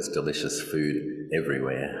 where there's delicious food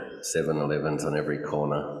everywhere, 7-Elevens on every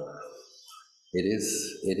corner. It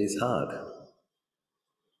is hard.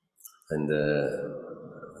 And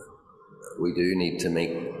we do need to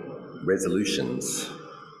make resolutions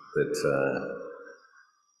that,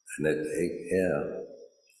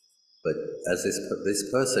 But as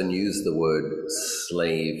this person used the word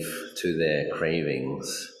slave to their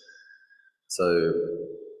cravings, so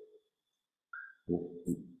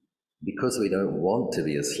because we don't want to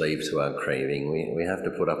be a slave to our craving, we have to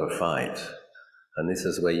put up a fight. And this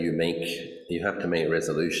is where you have to make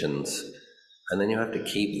resolutions, and then you have to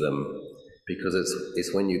keep them, because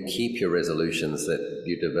it's when you keep your resolutions that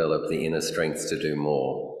you develop the inner strength to do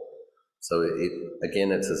more. So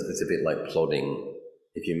it's a bit like plodding.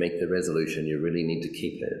 If you make the resolution, you really need to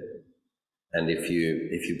keep it. And if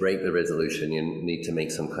you break the resolution, you need to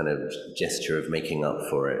make some kind of gesture of making up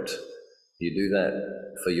for it. You do that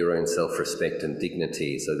for your own self-respect and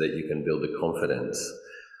dignity so that you can build a confidence.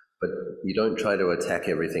 But you don't try to attack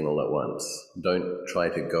everything all at once. Don't try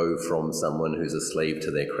to go from someone who's a slave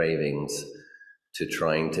to their cravings to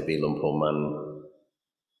trying to be Lumpur Man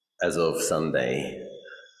as of Sunday.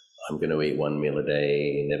 I'm going to eat one meal a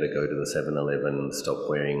day, never go to the 7-Eleven, stop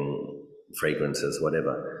wearing fragrances,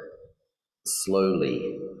 whatever.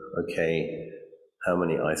 Slowly, okay, how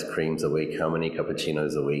many ice creams a week, how many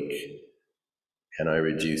cappuccinos a week? Can I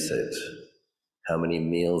reduce it? How many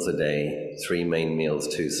meals a day? 3 main meals,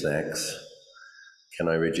 2 snacks. Can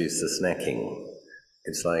I reduce the snacking?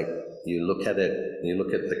 It's like you look at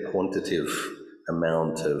the quantitative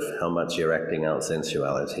amount of how much you're acting out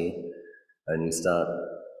sensuality, and you start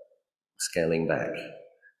scaling back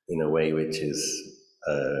in a way which is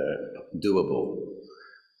doable.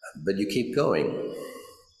 But you keep going,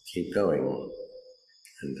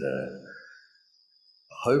 and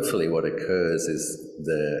hopefully what occurs is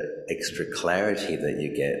the extra clarity that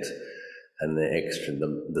you get, and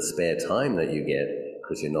the spare time that you get,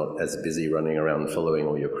 because you're not as busy running around following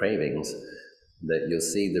all your cravings, that you'll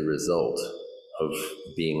see the result of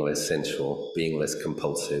being less sensual, being less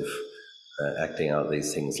compulsive, acting out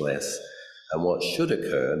these things less. And what should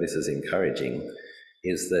occur, this is encouraging,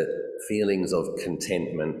 is that feelings of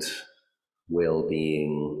contentment,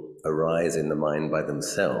 well-being arise in the mind by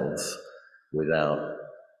themselves without,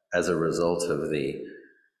 as a result of the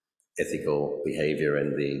ethical behavior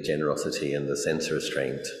and the generosity and the sense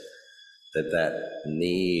restraint, that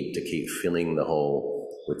need to keep filling the hole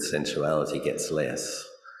with sensuality gets less.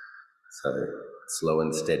 So slow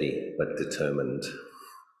and steady, but determined.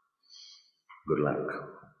 Good luck.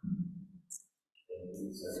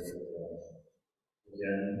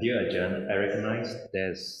 Dear Ajahn, I recognize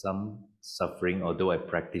there's some suffering although I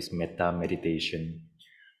practice metta meditation.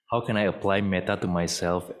 How can I apply metta to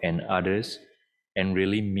myself and others and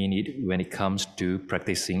really mean it when it comes to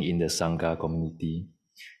practicing in the Sangha community?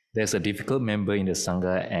 There's a difficult member in the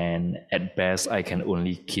Sangha, and at best I can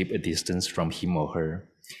only keep a distance from him or her.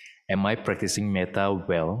 Am I practicing metta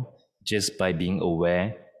well just by being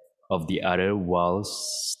aware of the other while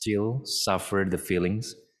still suffer the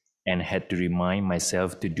feelings and had to remind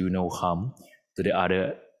myself to do no harm to the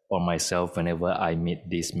other or myself whenever I meet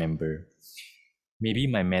this member? Maybe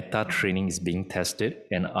my metta training is being tested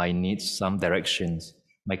and I need some directions.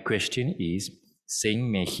 My question is,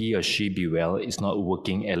 saying may he or she be well is not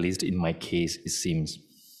working, at least in my case, it seems.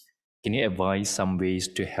 Can you advise some ways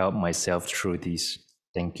to help myself through this?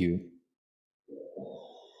 Thank you.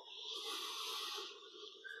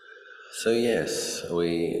 So yes,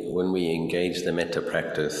 when we engage the metta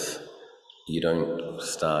practice, you don't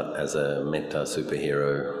start as a metta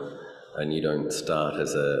superhero, and you don't start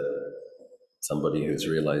as somebody who's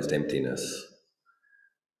realized emptiness.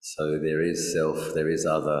 So there is self, there is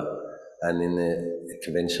other, and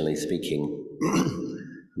conventionally speaking,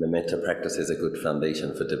 the metta practice is a good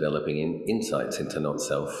foundation for developing insights into not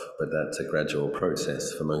self, but that's a gradual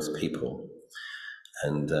process for most people.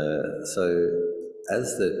 And so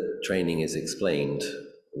as the training is explained,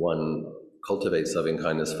 one cultivates loving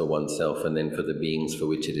kindness for oneself, and then for the beings for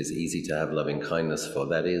which it is easy to have loving kindness for.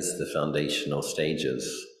 That is the foundational stages.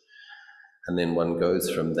 And then one goes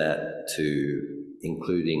from that to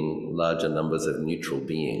including larger numbers of neutral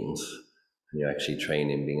beings. And you actually train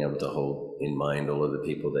in being able to hold in mind all of the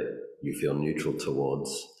people that you feel neutral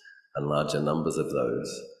towards, and larger numbers of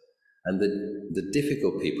those. And the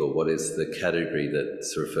difficult people, what is the category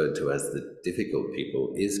that's referred to as the difficult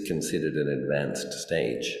people, is considered an advanced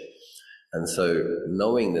stage. And so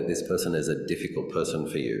knowing that this person is a difficult person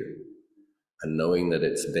for you, and knowing that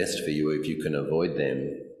it's best for you if you can avoid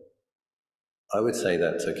them, I would say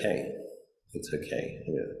that's okay. It's okay.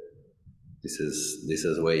 Yeah. This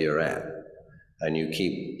is where you're at. And you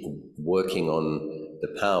keep working on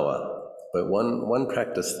the power. But one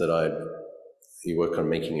practice that you work on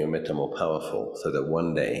making your metta more powerful, so that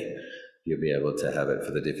one day you'll be able to have it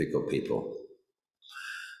for the difficult people.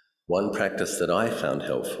 One practice that I found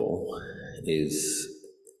helpful is,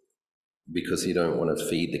 because you don't want to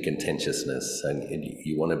feed the contentiousness and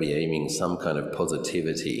you want to be aiming some kind of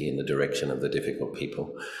positivity in the direction of the difficult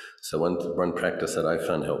people. So one practice that I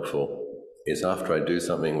found helpful is, after I do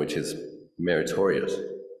something which is meritorious,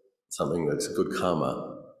 something that's good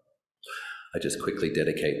karma, I just quickly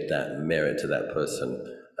dedicate that merit to that person.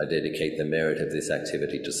 I dedicate the merit of this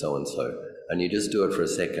activity to so-and-so. And you just do it for a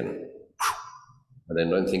second. And then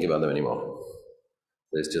don't think about them anymore.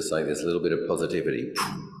 There's just like this little bit of positivity.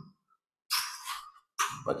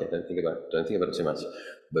 Okay, don't think about it too much.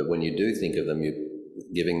 But when you do think of them, you're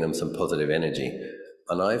giving them some positive energy.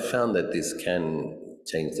 And I've found that this can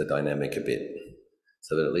change the dynamic a bit.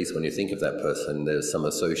 So that at least when you think of that person, there's some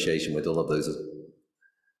association with all of those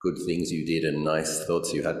good things you did and nice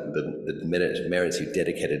thoughts you had, the merits you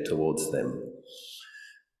dedicated towards them.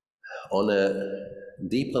 On a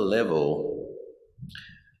deeper level,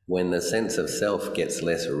 when the sense of self gets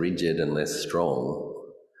less rigid and less strong,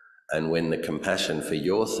 and when the compassion for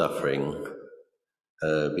your suffering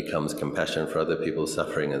becomes compassion for other people's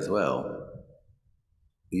suffering as well,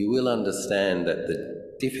 you will understand that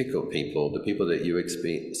the difficult people, the people that you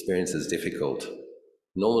experience as difficult,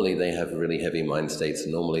 normally they have really heavy mind states,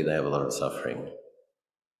 normally they have a lot of suffering.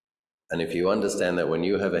 And if you understand that when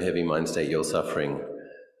you have a heavy mind state, you're suffering,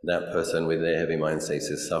 that person with their heavy mind states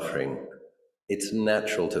is suffering, it's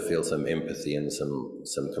natural to feel some empathy and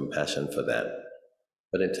some compassion for that.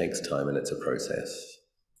 But it takes time and it's a process.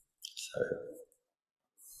 So,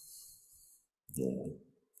 yeah.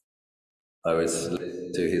 I was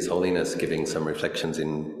listening to His Holiness giving some reflections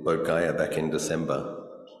in Bodh Gaya back in December.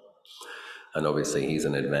 And obviously he's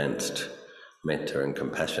an advanced metta and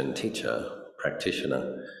compassion teacher,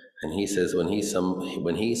 practitioner. And he says when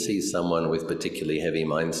he sees someone with particularly heavy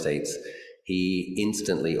mind states, he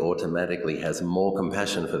instantly, automatically has more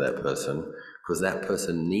compassion for that person because that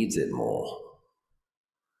person needs it more.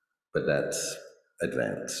 But that's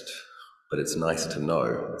advanced. But it's nice to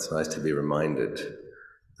know, it's nice to be reminded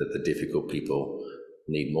that the difficult people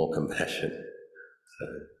need more compassion. So.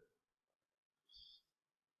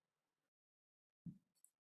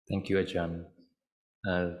 Thank you, Ajahn.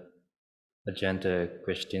 Ajahn, the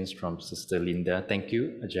questions from Sister Linda. Thank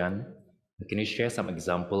you, Ajahn. Can you share some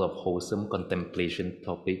example of wholesome contemplation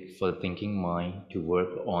topic for the thinking mind to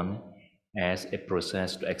work on as a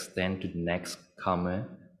process to extend to the next calmer,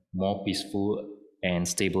 more peaceful and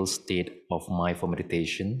stable state of mind for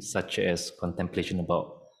meditation, such as contemplation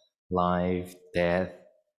about life, death,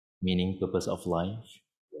 meaning, purpose of life?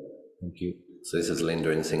 Thank you. So this is Linda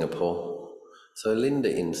in Singapore. So Linda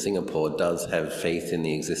in Singapore does have faith in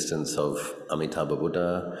the existence of Amitabha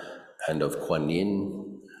Buddha and of Kuan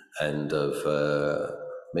Yin and of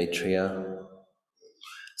Maitreya.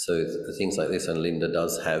 So things like this, and Linda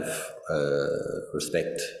does have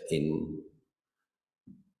respect in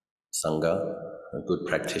Sangha, good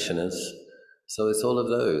practitioners. So it's all of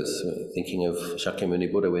those, thinking of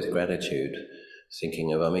Shakyamuni Buddha with gratitude,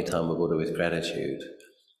 thinking of Amitabha Buddha with gratitude,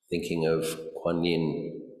 thinking of Kuan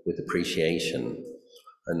Yin with appreciation.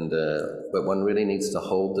 And but one really needs to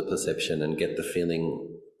hold the perception and get the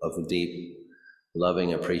feeling of deep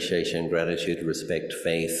loving appreciation, gratitude, respect,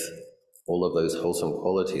 faith, all of those wholesome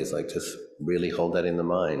qualities, like just really hold that in the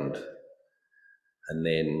mind. And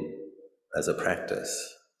then as a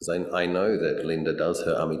practice, because I know that Linda does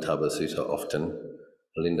her Amitabha Sutta often.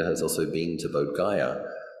 Linda has also been to Bodh Gaya.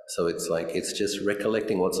 So it's like, it's just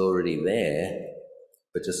recollecting what's already there,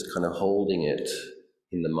 but just kind of holding it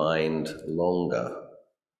in the mind longer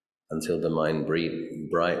until the mind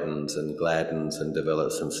brightens and gladdens and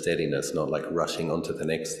develops some steadiness, not like rushing onto the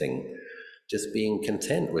next thing. Just being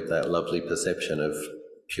content with that lovely perception of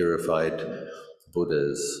purified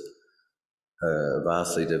Buddhas,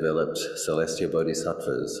 vastly developed celestial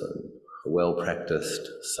bodhisattvas, and well-practiced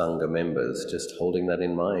Sangha members, just holding that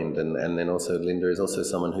in mind. And then also Linda is also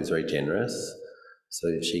someone who's very generous, so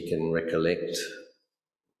she can recollect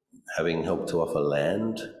having helped to offer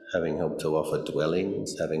land, having helped to offer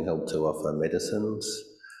dwellings, having helped to offer medicines.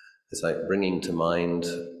 It's like bringing to mind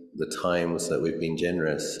the times that we've been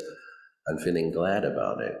generous and feeling glad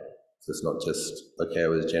about it. So it's not just, okay, I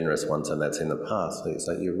was generous once and that's in the past. It's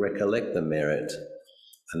like you recollect the merit,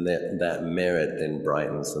 and that merit then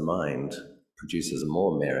brightens the mind, produces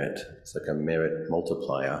more merit. It's like a merit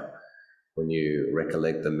multiplier. When you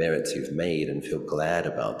recollect the merits you've made and feel glad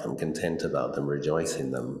about them, content about them, rejoice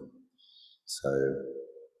in them. So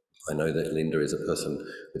I know that Linda is a person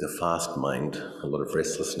with a fast mind, a lot of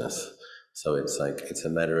restlessness. So it's like, it's a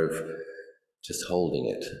matter of just holding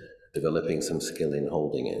it, developing some skill in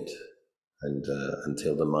holding it, and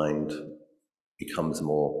until the mind becomes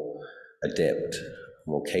more adept,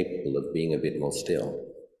 more capable of being a bit more still.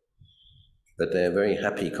 But they're very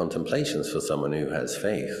happy contemplations for someone who has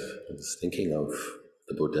faith. It's thinking of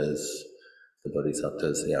the Buddhas, the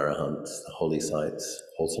Bodhisattvas, the Arahants, the holy sites,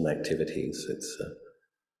 wholesome activities.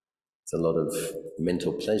 It's a lot of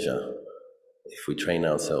mental pleasure if we train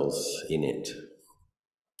ourselves in it.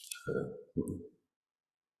 Thank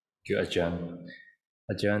you, Ajahn.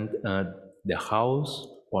 Ajahn, the house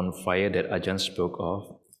on fire that Ajahn spoke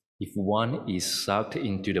of, if one is sucked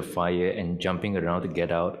into the fire and jumping around to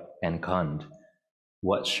get out and can't,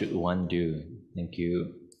 what should one do? Thank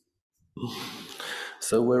you.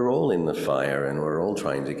 So we're all in the fire and we're all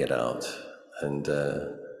trying to get out, and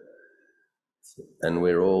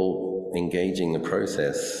we're all engaging the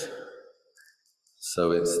process.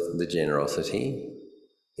 So it's the generosity,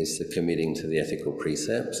 it's the committing to the ethical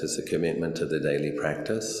precepts, it's the commitment to the daily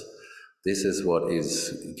practice. This is what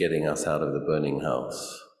is getting us out of the burning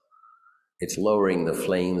house. It's lowering the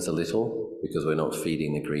flames a little because we're not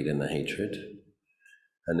feeding the greed and the hatred.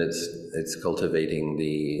 And it's cultivating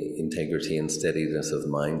the integrity and steadiness of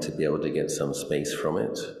mind to be able to get some space from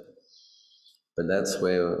it. But that's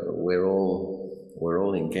where we're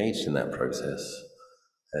all engaged in that process,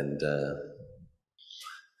 and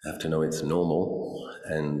have to know it's normal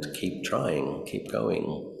and keep trying, keep going.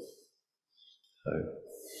 So.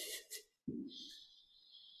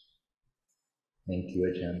 Thank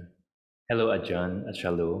you, Ajahn. Hello, Ajahn,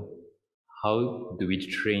 Achalo. How do we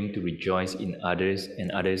train to rejoice in others and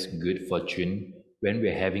others' good fortune when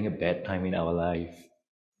we're having a bad time in our life?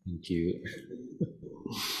 Thank you.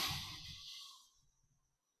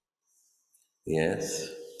 Yes.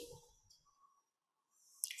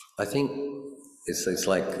 I think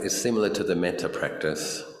it's similar to the metta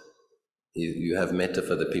practice. You have metta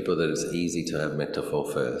for the people that it's easy to have metta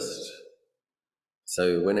for first.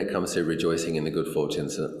 So when it comes to rejoicing in the good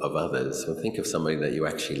fortunes of others, well, think of somebody that you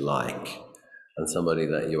actually like, and somebody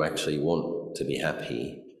that you actually want to be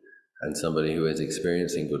happy, and somebody who is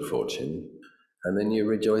experiencing good fortune, and then you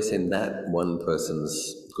rejoice in that one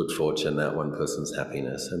person's good fortune, that one person's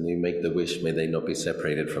happiness, and you make the wish, may they not be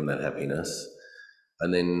separated from that happiness.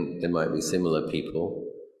 And then there might be similar people.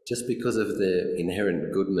 Just because of the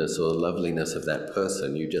inherent goodness or loveliness of that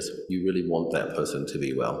person, you really want that person to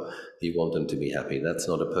be well. You want them to be happy. That's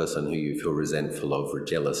not a person who you feel resentful of or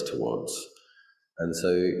jealous towards. And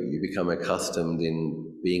so you become accustomed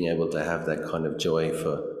in being able to have that kind of joy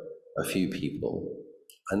for a few people.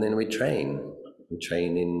 And then we train. We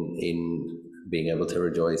train in being able to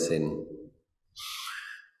rejoice in.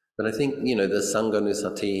 But I think, the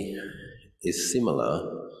Sangha-nusati is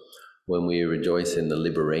similar. When we rejoice in the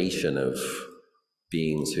liberation of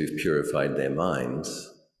beings who've purified their minds,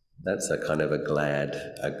 that's a kind of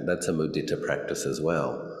that's a mudita practice as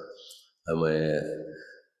well. And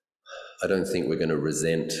I don't think we're going to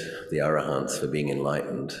resent the arahants for being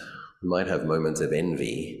enlightened. We might have moments of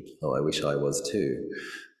envy, oh, I wish I was too,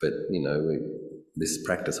 but, this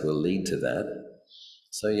practice will lead to that.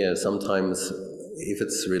 So yeah, sometimes if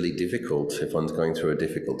it's really difficult, if one's going through a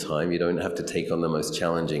difficult time, you don't have to take on the most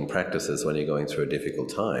challenging practices when you're going through a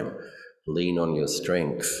difficult time. Lean on your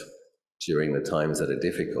strength during the times that are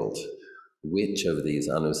difficult. Which of these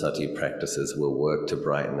anusati practices will work to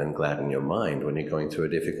brighten and gladden your mind when you're going through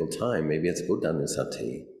a difficult time? Maybe it's Buddha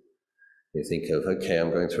anusati. You think of, okay,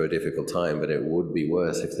 I'm going through a difficult time, but it would be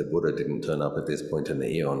worse if the Buddha didn't turn up at this point in the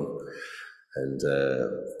eon. And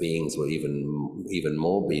beings were even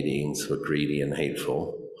more beings were greedy and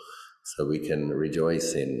hateful. So we can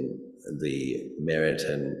rejoice in the merit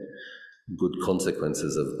and good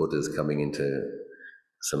consequences of Buddhas coming into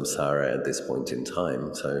samsara at this point in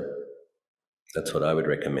time. So that's what I would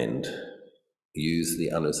recommend. Use the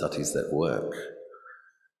anusatis that work.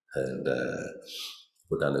 And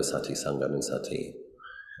Buddhanusati, Sanghanusati,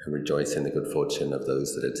 and rejoice in the good fortune of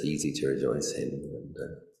those that it's easy to rejoice in. And,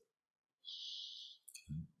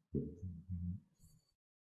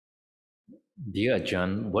 Dear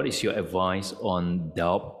Ajahn, what is your advice on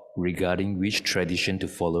doubt regarding which tradition to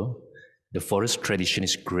follow? The forest tradition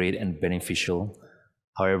is great and beneficial.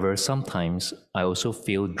 However, sometimes I also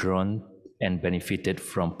feel drawn and benefited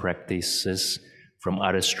from practices from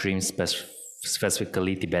other streams,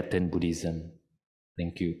 specifically Tibetan Buddhism.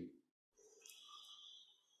 Thank you.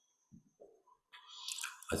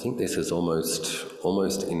 I think this is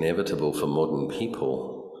almost inevitable for modern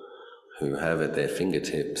people who have at their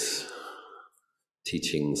fingertips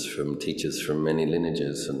teachings from teachers from many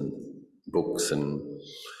lineages and books and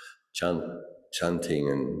chanting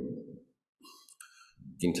and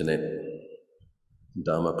internet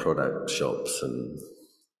Dharma product shops, and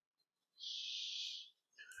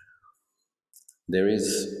there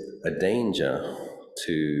is a danger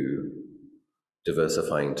to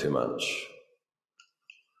diversifying too much.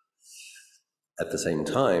 At the same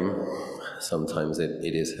time, sometimes it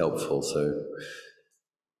is helpful. So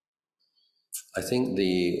I think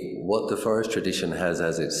what the forest tradition has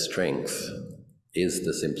as its strength is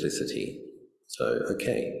the simplicity. So,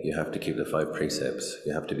 okay, you have to keep the 5 precepts,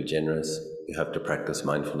 you have to be generous, you have to practice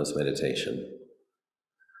mindfulness meditation.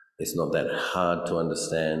 It's not that hard to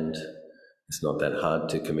understand, it's not that hard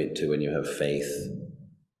to commit to when you have faith,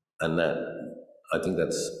 and that, I think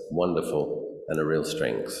that's wonderful and a real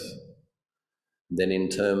strength. Then in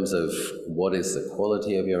terms of what is the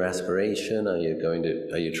quality of your aspiration, are you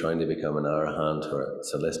trying to become an arahant or a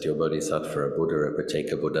celestial bodhisattva, a Buddha, a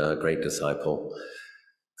Pacceka Buddha, a great disciple?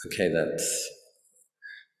 Okay,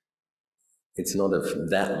 it's not of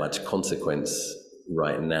that much consequence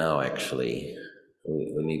right now, actually.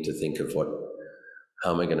 We need to think of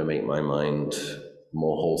how am I going to make my mind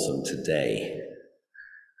more wholesome today?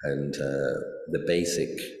 And the basic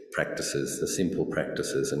practices, the simple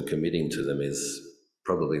practices, and committing to them is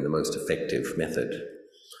probably the most effective method.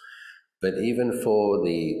 But even for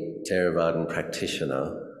the Theravadan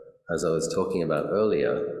practitioner, as I was talking about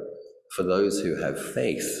earlier, for those who have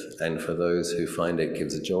faith and for those who find it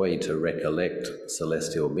gives joy to recollect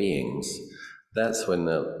celestial beings, that's when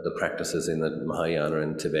the practices in the Mahayana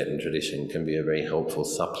and Tibetan tradition can be a very helpful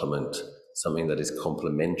supplement, something that is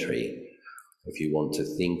complementary if you want to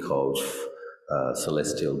think of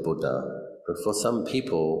celestial Buddha. But for some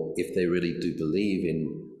people, if they really do believe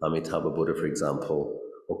in Amitabha Buddha, for example,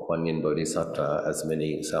 or Kuan Yin Bodhisattva, as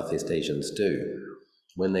many Southeast Asians do,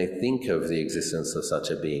 when they think of the existence of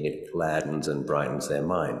such a being, it gladdens and brightens their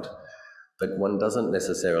mind. But one doesn't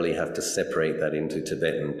necessarily have to separate that into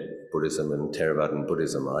Tibetan Buddhism and Theravadan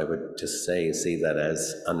Buddhism. I would just see that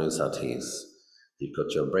as anusatis. You've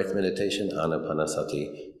got your breath meditation,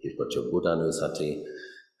 anapanasati, you've got your buddhanusati,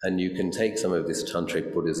 and you can take some of this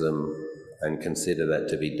tantric Buddhism and consider that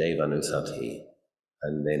to be devanusati.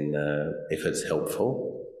 And then if it's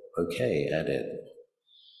helpful, okay, add it.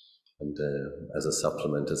 And as a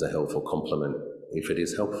supplement, as a helpful complement, if it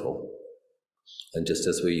is helpful. And just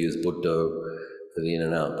as we use Buddha for the in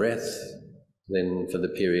and out breath, then for the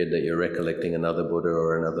period that you're recollecting another Buddha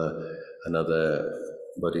or another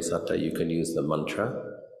Bodhisattva, you can use the mantra.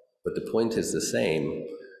 But the point is the same.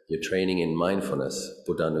 You're training in mindfulness,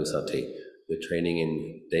 buddhanusati. You're training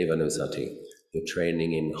in devanusati. You're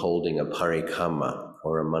training in holding a parikamma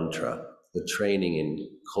or a mantra. You're training in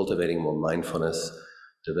cultivating more mindfulness,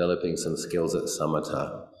 developing some skills at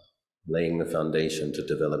samatha, laying the foundation to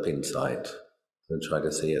develop insight. And try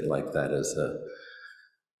to see it like that as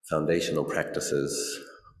foundational practices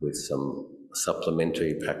with some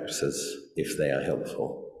supplementary practices if they are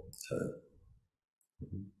helpful. So.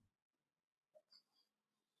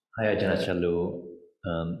 Hi Ajahn Achalo,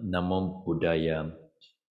 Namo Buddhaya.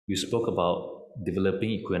 You spoke about developing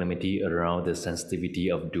equanimity around the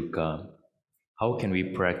sensitivity of dukkha. How can we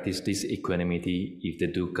practice this equanimity if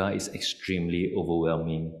the dukkha is extremely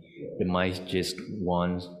overwhelming? The mind just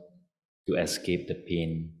wants to escape the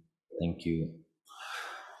pain. Thank you.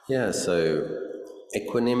 Yeah, so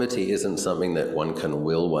equanimity isn't something that one can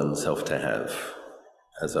will oneself to have.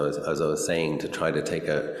 As I was saying, to try to take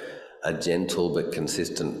a gentle but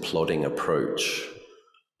consistent plodding approach,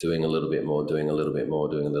 doing a little bit more, doing a little bit more,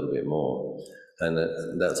 doing a little bit more.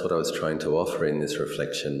 And that's what I was trying to offer in this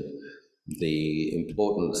reflection. The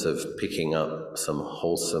importance of picking up some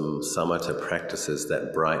wholesome samatha practices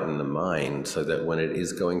that brighten the mind so that when it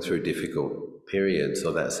is going through difficult periods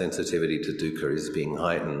or that sensitivity to dukkha is being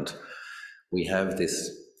heightened, we have this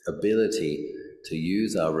ability to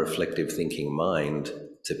use our reflective thinking mind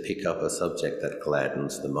to pick up a subject that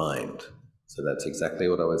gladdens the mind. So that's exactly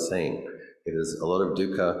what I was saying. If there's a lot of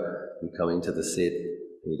dukkha, you come into the sit,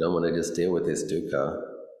 you don't want to just deal with this dukkha,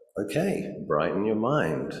 okay, brighten your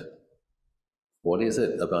mind. What is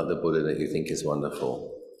it about the Buddha that you think is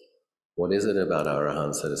wonderful? What is it about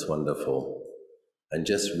arahants that is wonderful? And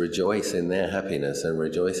just rejoice in their happiness and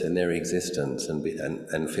rejoice in their existence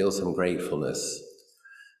and feel some gratefulness.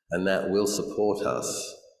 And that will support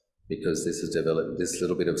us because this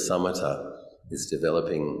little bit of samatha is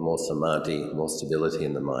developing more samadhi, more stability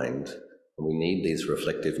in the mind. And we need these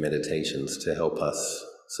reflective meditations to help us,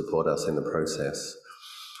 support us in the process.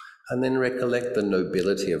 And then recollect the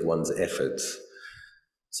nobility of one's efforts.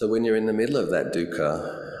 So when you're in the middle of that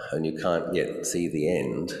dukkha and you can't yet see the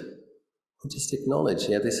end, just acknowledge,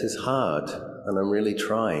 yeah, this is hard and I'm really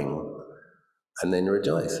trying. And then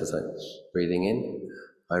rejoice. It's like breathing in,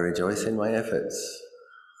 I rejoice in my efforts.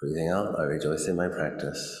 Breathing out, I rejoice in my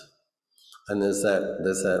practice. And there's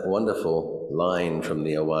that wonderful line from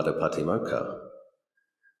the Awada Patimokkha.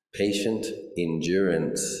 Patient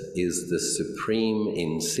endurance is the supreme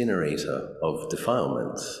incinerator of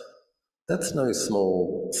defilements. That's no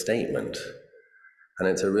small statement. And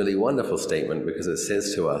it's a really wonderful statement because it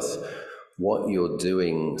says to us, what you're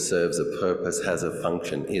doing serves a purpose, has a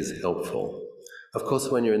function, is helpful. Of course,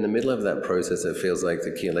 when you're in the middle of that process, it feels like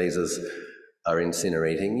the kilesas are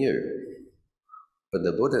incinerating you. But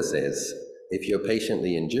the Buddha says, if you're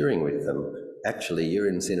patiently enduring with them, actually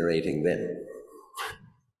you're incinerating them.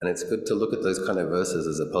 And it's good to look at those kind of verses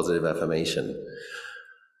as a positive affirmation.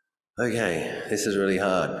 Okay, this is really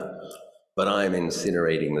hard, but I'm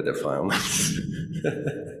incinerating the defilements.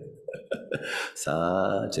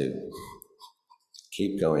 Sadhu.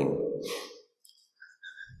 Keep going.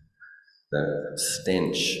 The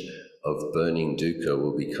stench of burning dukkha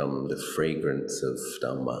will become the fragrance of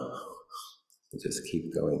Dhamma. Just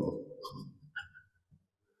keep going.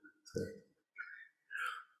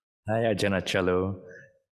 Hi, Ajahn Achalo.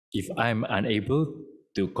 If I'm unable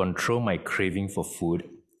to control my craving for food,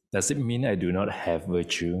 does it mean I do not have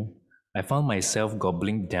virtue? I found myself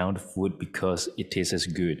gobbling down food because it tastes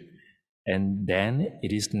good, and then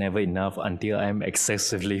it is never enough until I'm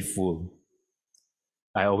excessively full.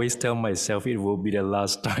 I always tell myself it will be the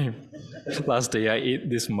last time, last day I eat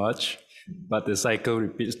this much, but the cycle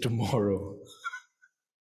repeats tomorrow.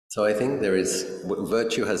 So I think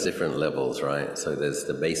virtue has different levels, right? So there's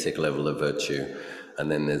the basic level of virtue,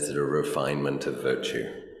 and then there's the refinement of virtue.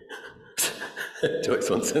 Joyce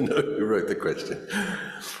wants to know who wrote the question.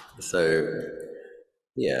 So,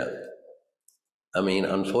 yeah. I mean,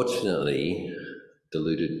 unfortunately,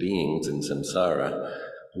 deluded beings in samsara,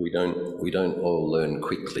 we don't all learn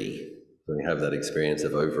quickly. We have that experience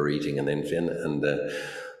of overeating and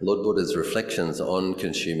Lord Buddha's reflections on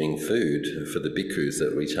consuming food for the bhikkhus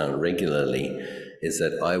that we chant regularly is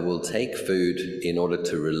that I will take food in order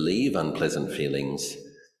to relieve unpleasant feelings,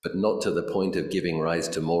 but not to the point of giving rise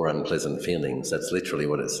to more unpleasant feelings. That's literally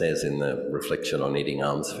what it says in the reflection on eating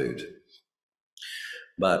alms food.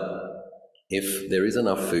 But if there is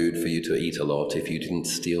enough food for you to eat a lot, if you didn't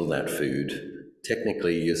steal that food,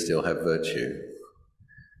 technically you still have virtue.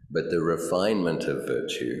 But the refinement of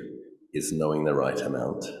virtue is knowing the right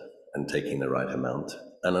amount and taking the right amount.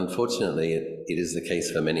 And unfortunately, it is the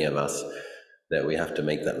case for many of us that we have to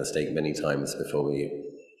make that mistake many times before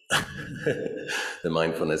the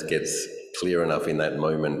mindfulness gets clear enough in that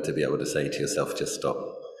moment to be able to say to yourself, just stop,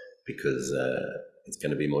 because it's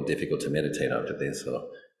going to be more difficult to meditate after this, or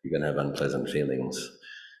you're going to have unpleasant feelings.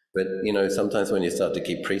 But, sometimes when you start to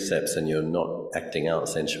keep precepts and you're not acting out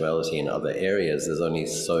sensuality in other areas, there's only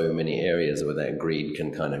so many areas where that greed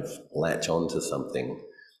can kind of latch onto something,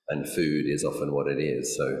 and food is often what it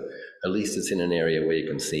is. So at least it's in an area where you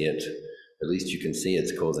can see it. At least you can see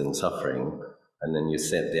it's causing suffering, and then you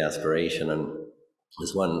set the aspiration. And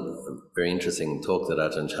there's one very interesting talk that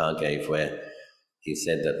Ajahn gave where he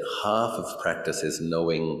said that half of practice is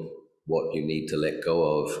knowing what you need to let go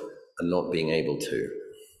of and not being able to.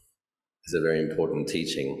 It's a very important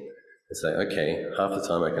teaching. It's like, okay, half the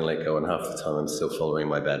time I can let go and half the time I'm still following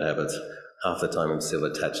my bad habits. Half the time I'm still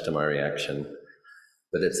attached to my reaction.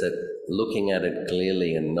 But it's that looking at it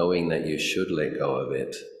clearly and knowing that you should let go of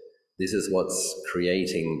it. This is what's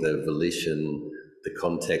creating the volition, the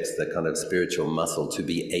context, the kind of spiritual muscle to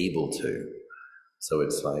be able to. So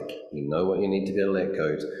it's like, you know what you need to be able to let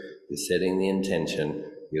go. You're setting the intention.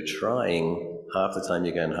 You're trying. Half the time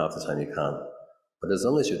you can, half the time you can't. But as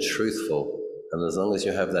long as you're truthful, and as long as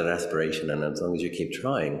you have that aspiration, and as long as you keep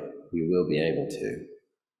trying, you will be able to.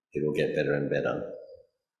 It will get better and better.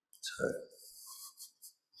 So.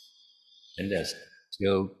 And there's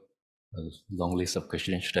still a long list of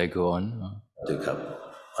questions. Should I go on? Do come.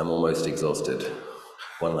 I'm almost exhausted.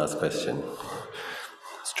 One last question.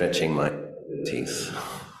 Stretching my teeth.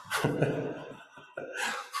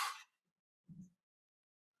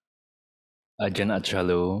 Ajahn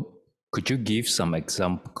Achalo, could you give some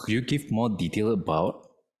example? Could you give more detail about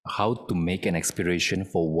how to make an aspiration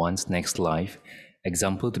for one's next life?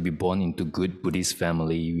 Example, to be born into good Buddhist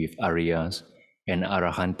family with Aryas and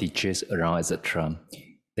Arahant teachers around, etc.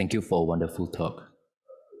 Thank you for a wonderful talk.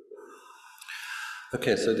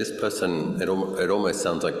 Okay, so this person, it almost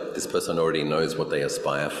sounds like this person already knows what they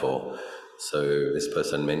aspire for. So this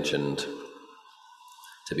person mentioned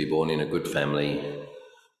to be born in a good family,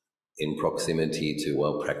 in proximity to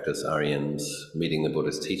well-practiced Aryans, meeting the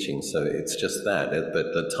Buddha's teaching. So it's just that.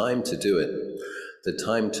 But the time to do it, the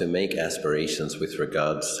time to make aspirations with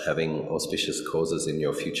regards having auspicious causes in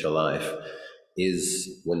your future life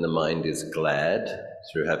is when the mind is glad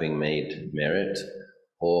through having made merit,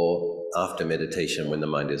 or after meditation when the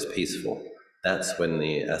mind is peaceful. That's when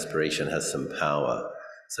the aspiration has some power.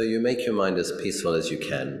 So you make your mind as peaceful as you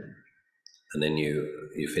can, and then you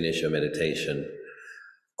finish your meditation.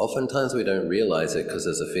 Oftentimes we don't realize it because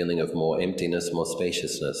there's a feeling of more emptiness, more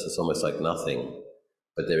spaciousness. It's almost like nothing.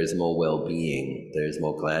 But there is more well-being, there is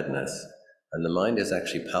more gladness. And the mind is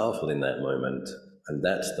actually powerful in that moment, and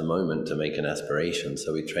that's the moment to make an aspiration.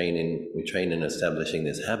 So we train in establishing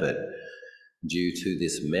this habit due to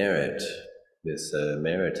this merit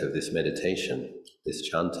of this meditation, this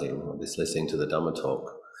chanting, or this listening to the Dhamma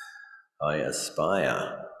talk. I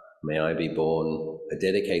aspire, may I be born, I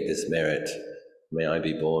dedicate this merit, may I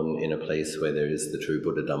be born in a place where there is the true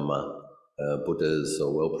Buddha Dhamma, Buddhas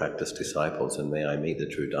or well-practiced disciples, and may I meet the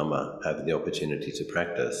true Dhamma, have the opportunity to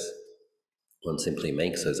practice. One simply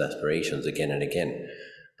makes those aspirations again and again,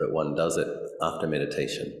 but one does it after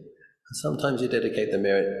meditation. Sometimes you dedicate the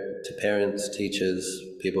merit to parents, teachers,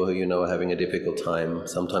 people who you know are having a difficult time,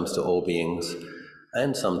 sometimes to all beings,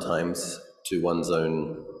 and sometimes to one's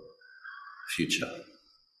own future.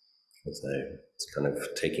 So it's kind of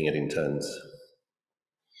taking it in turns.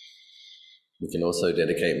 You can also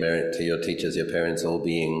dedicate merit to your teachers, your parents, all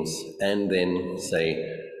beings, and then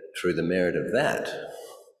say, through the merit of that,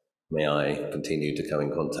 may I continue to come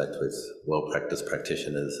in contact with well-practiced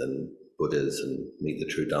practitioners and Buddhas and meet the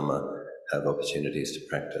true Dhamma, have opportunities to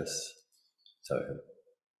practice. So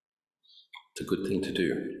it's a good thing to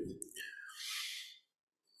do.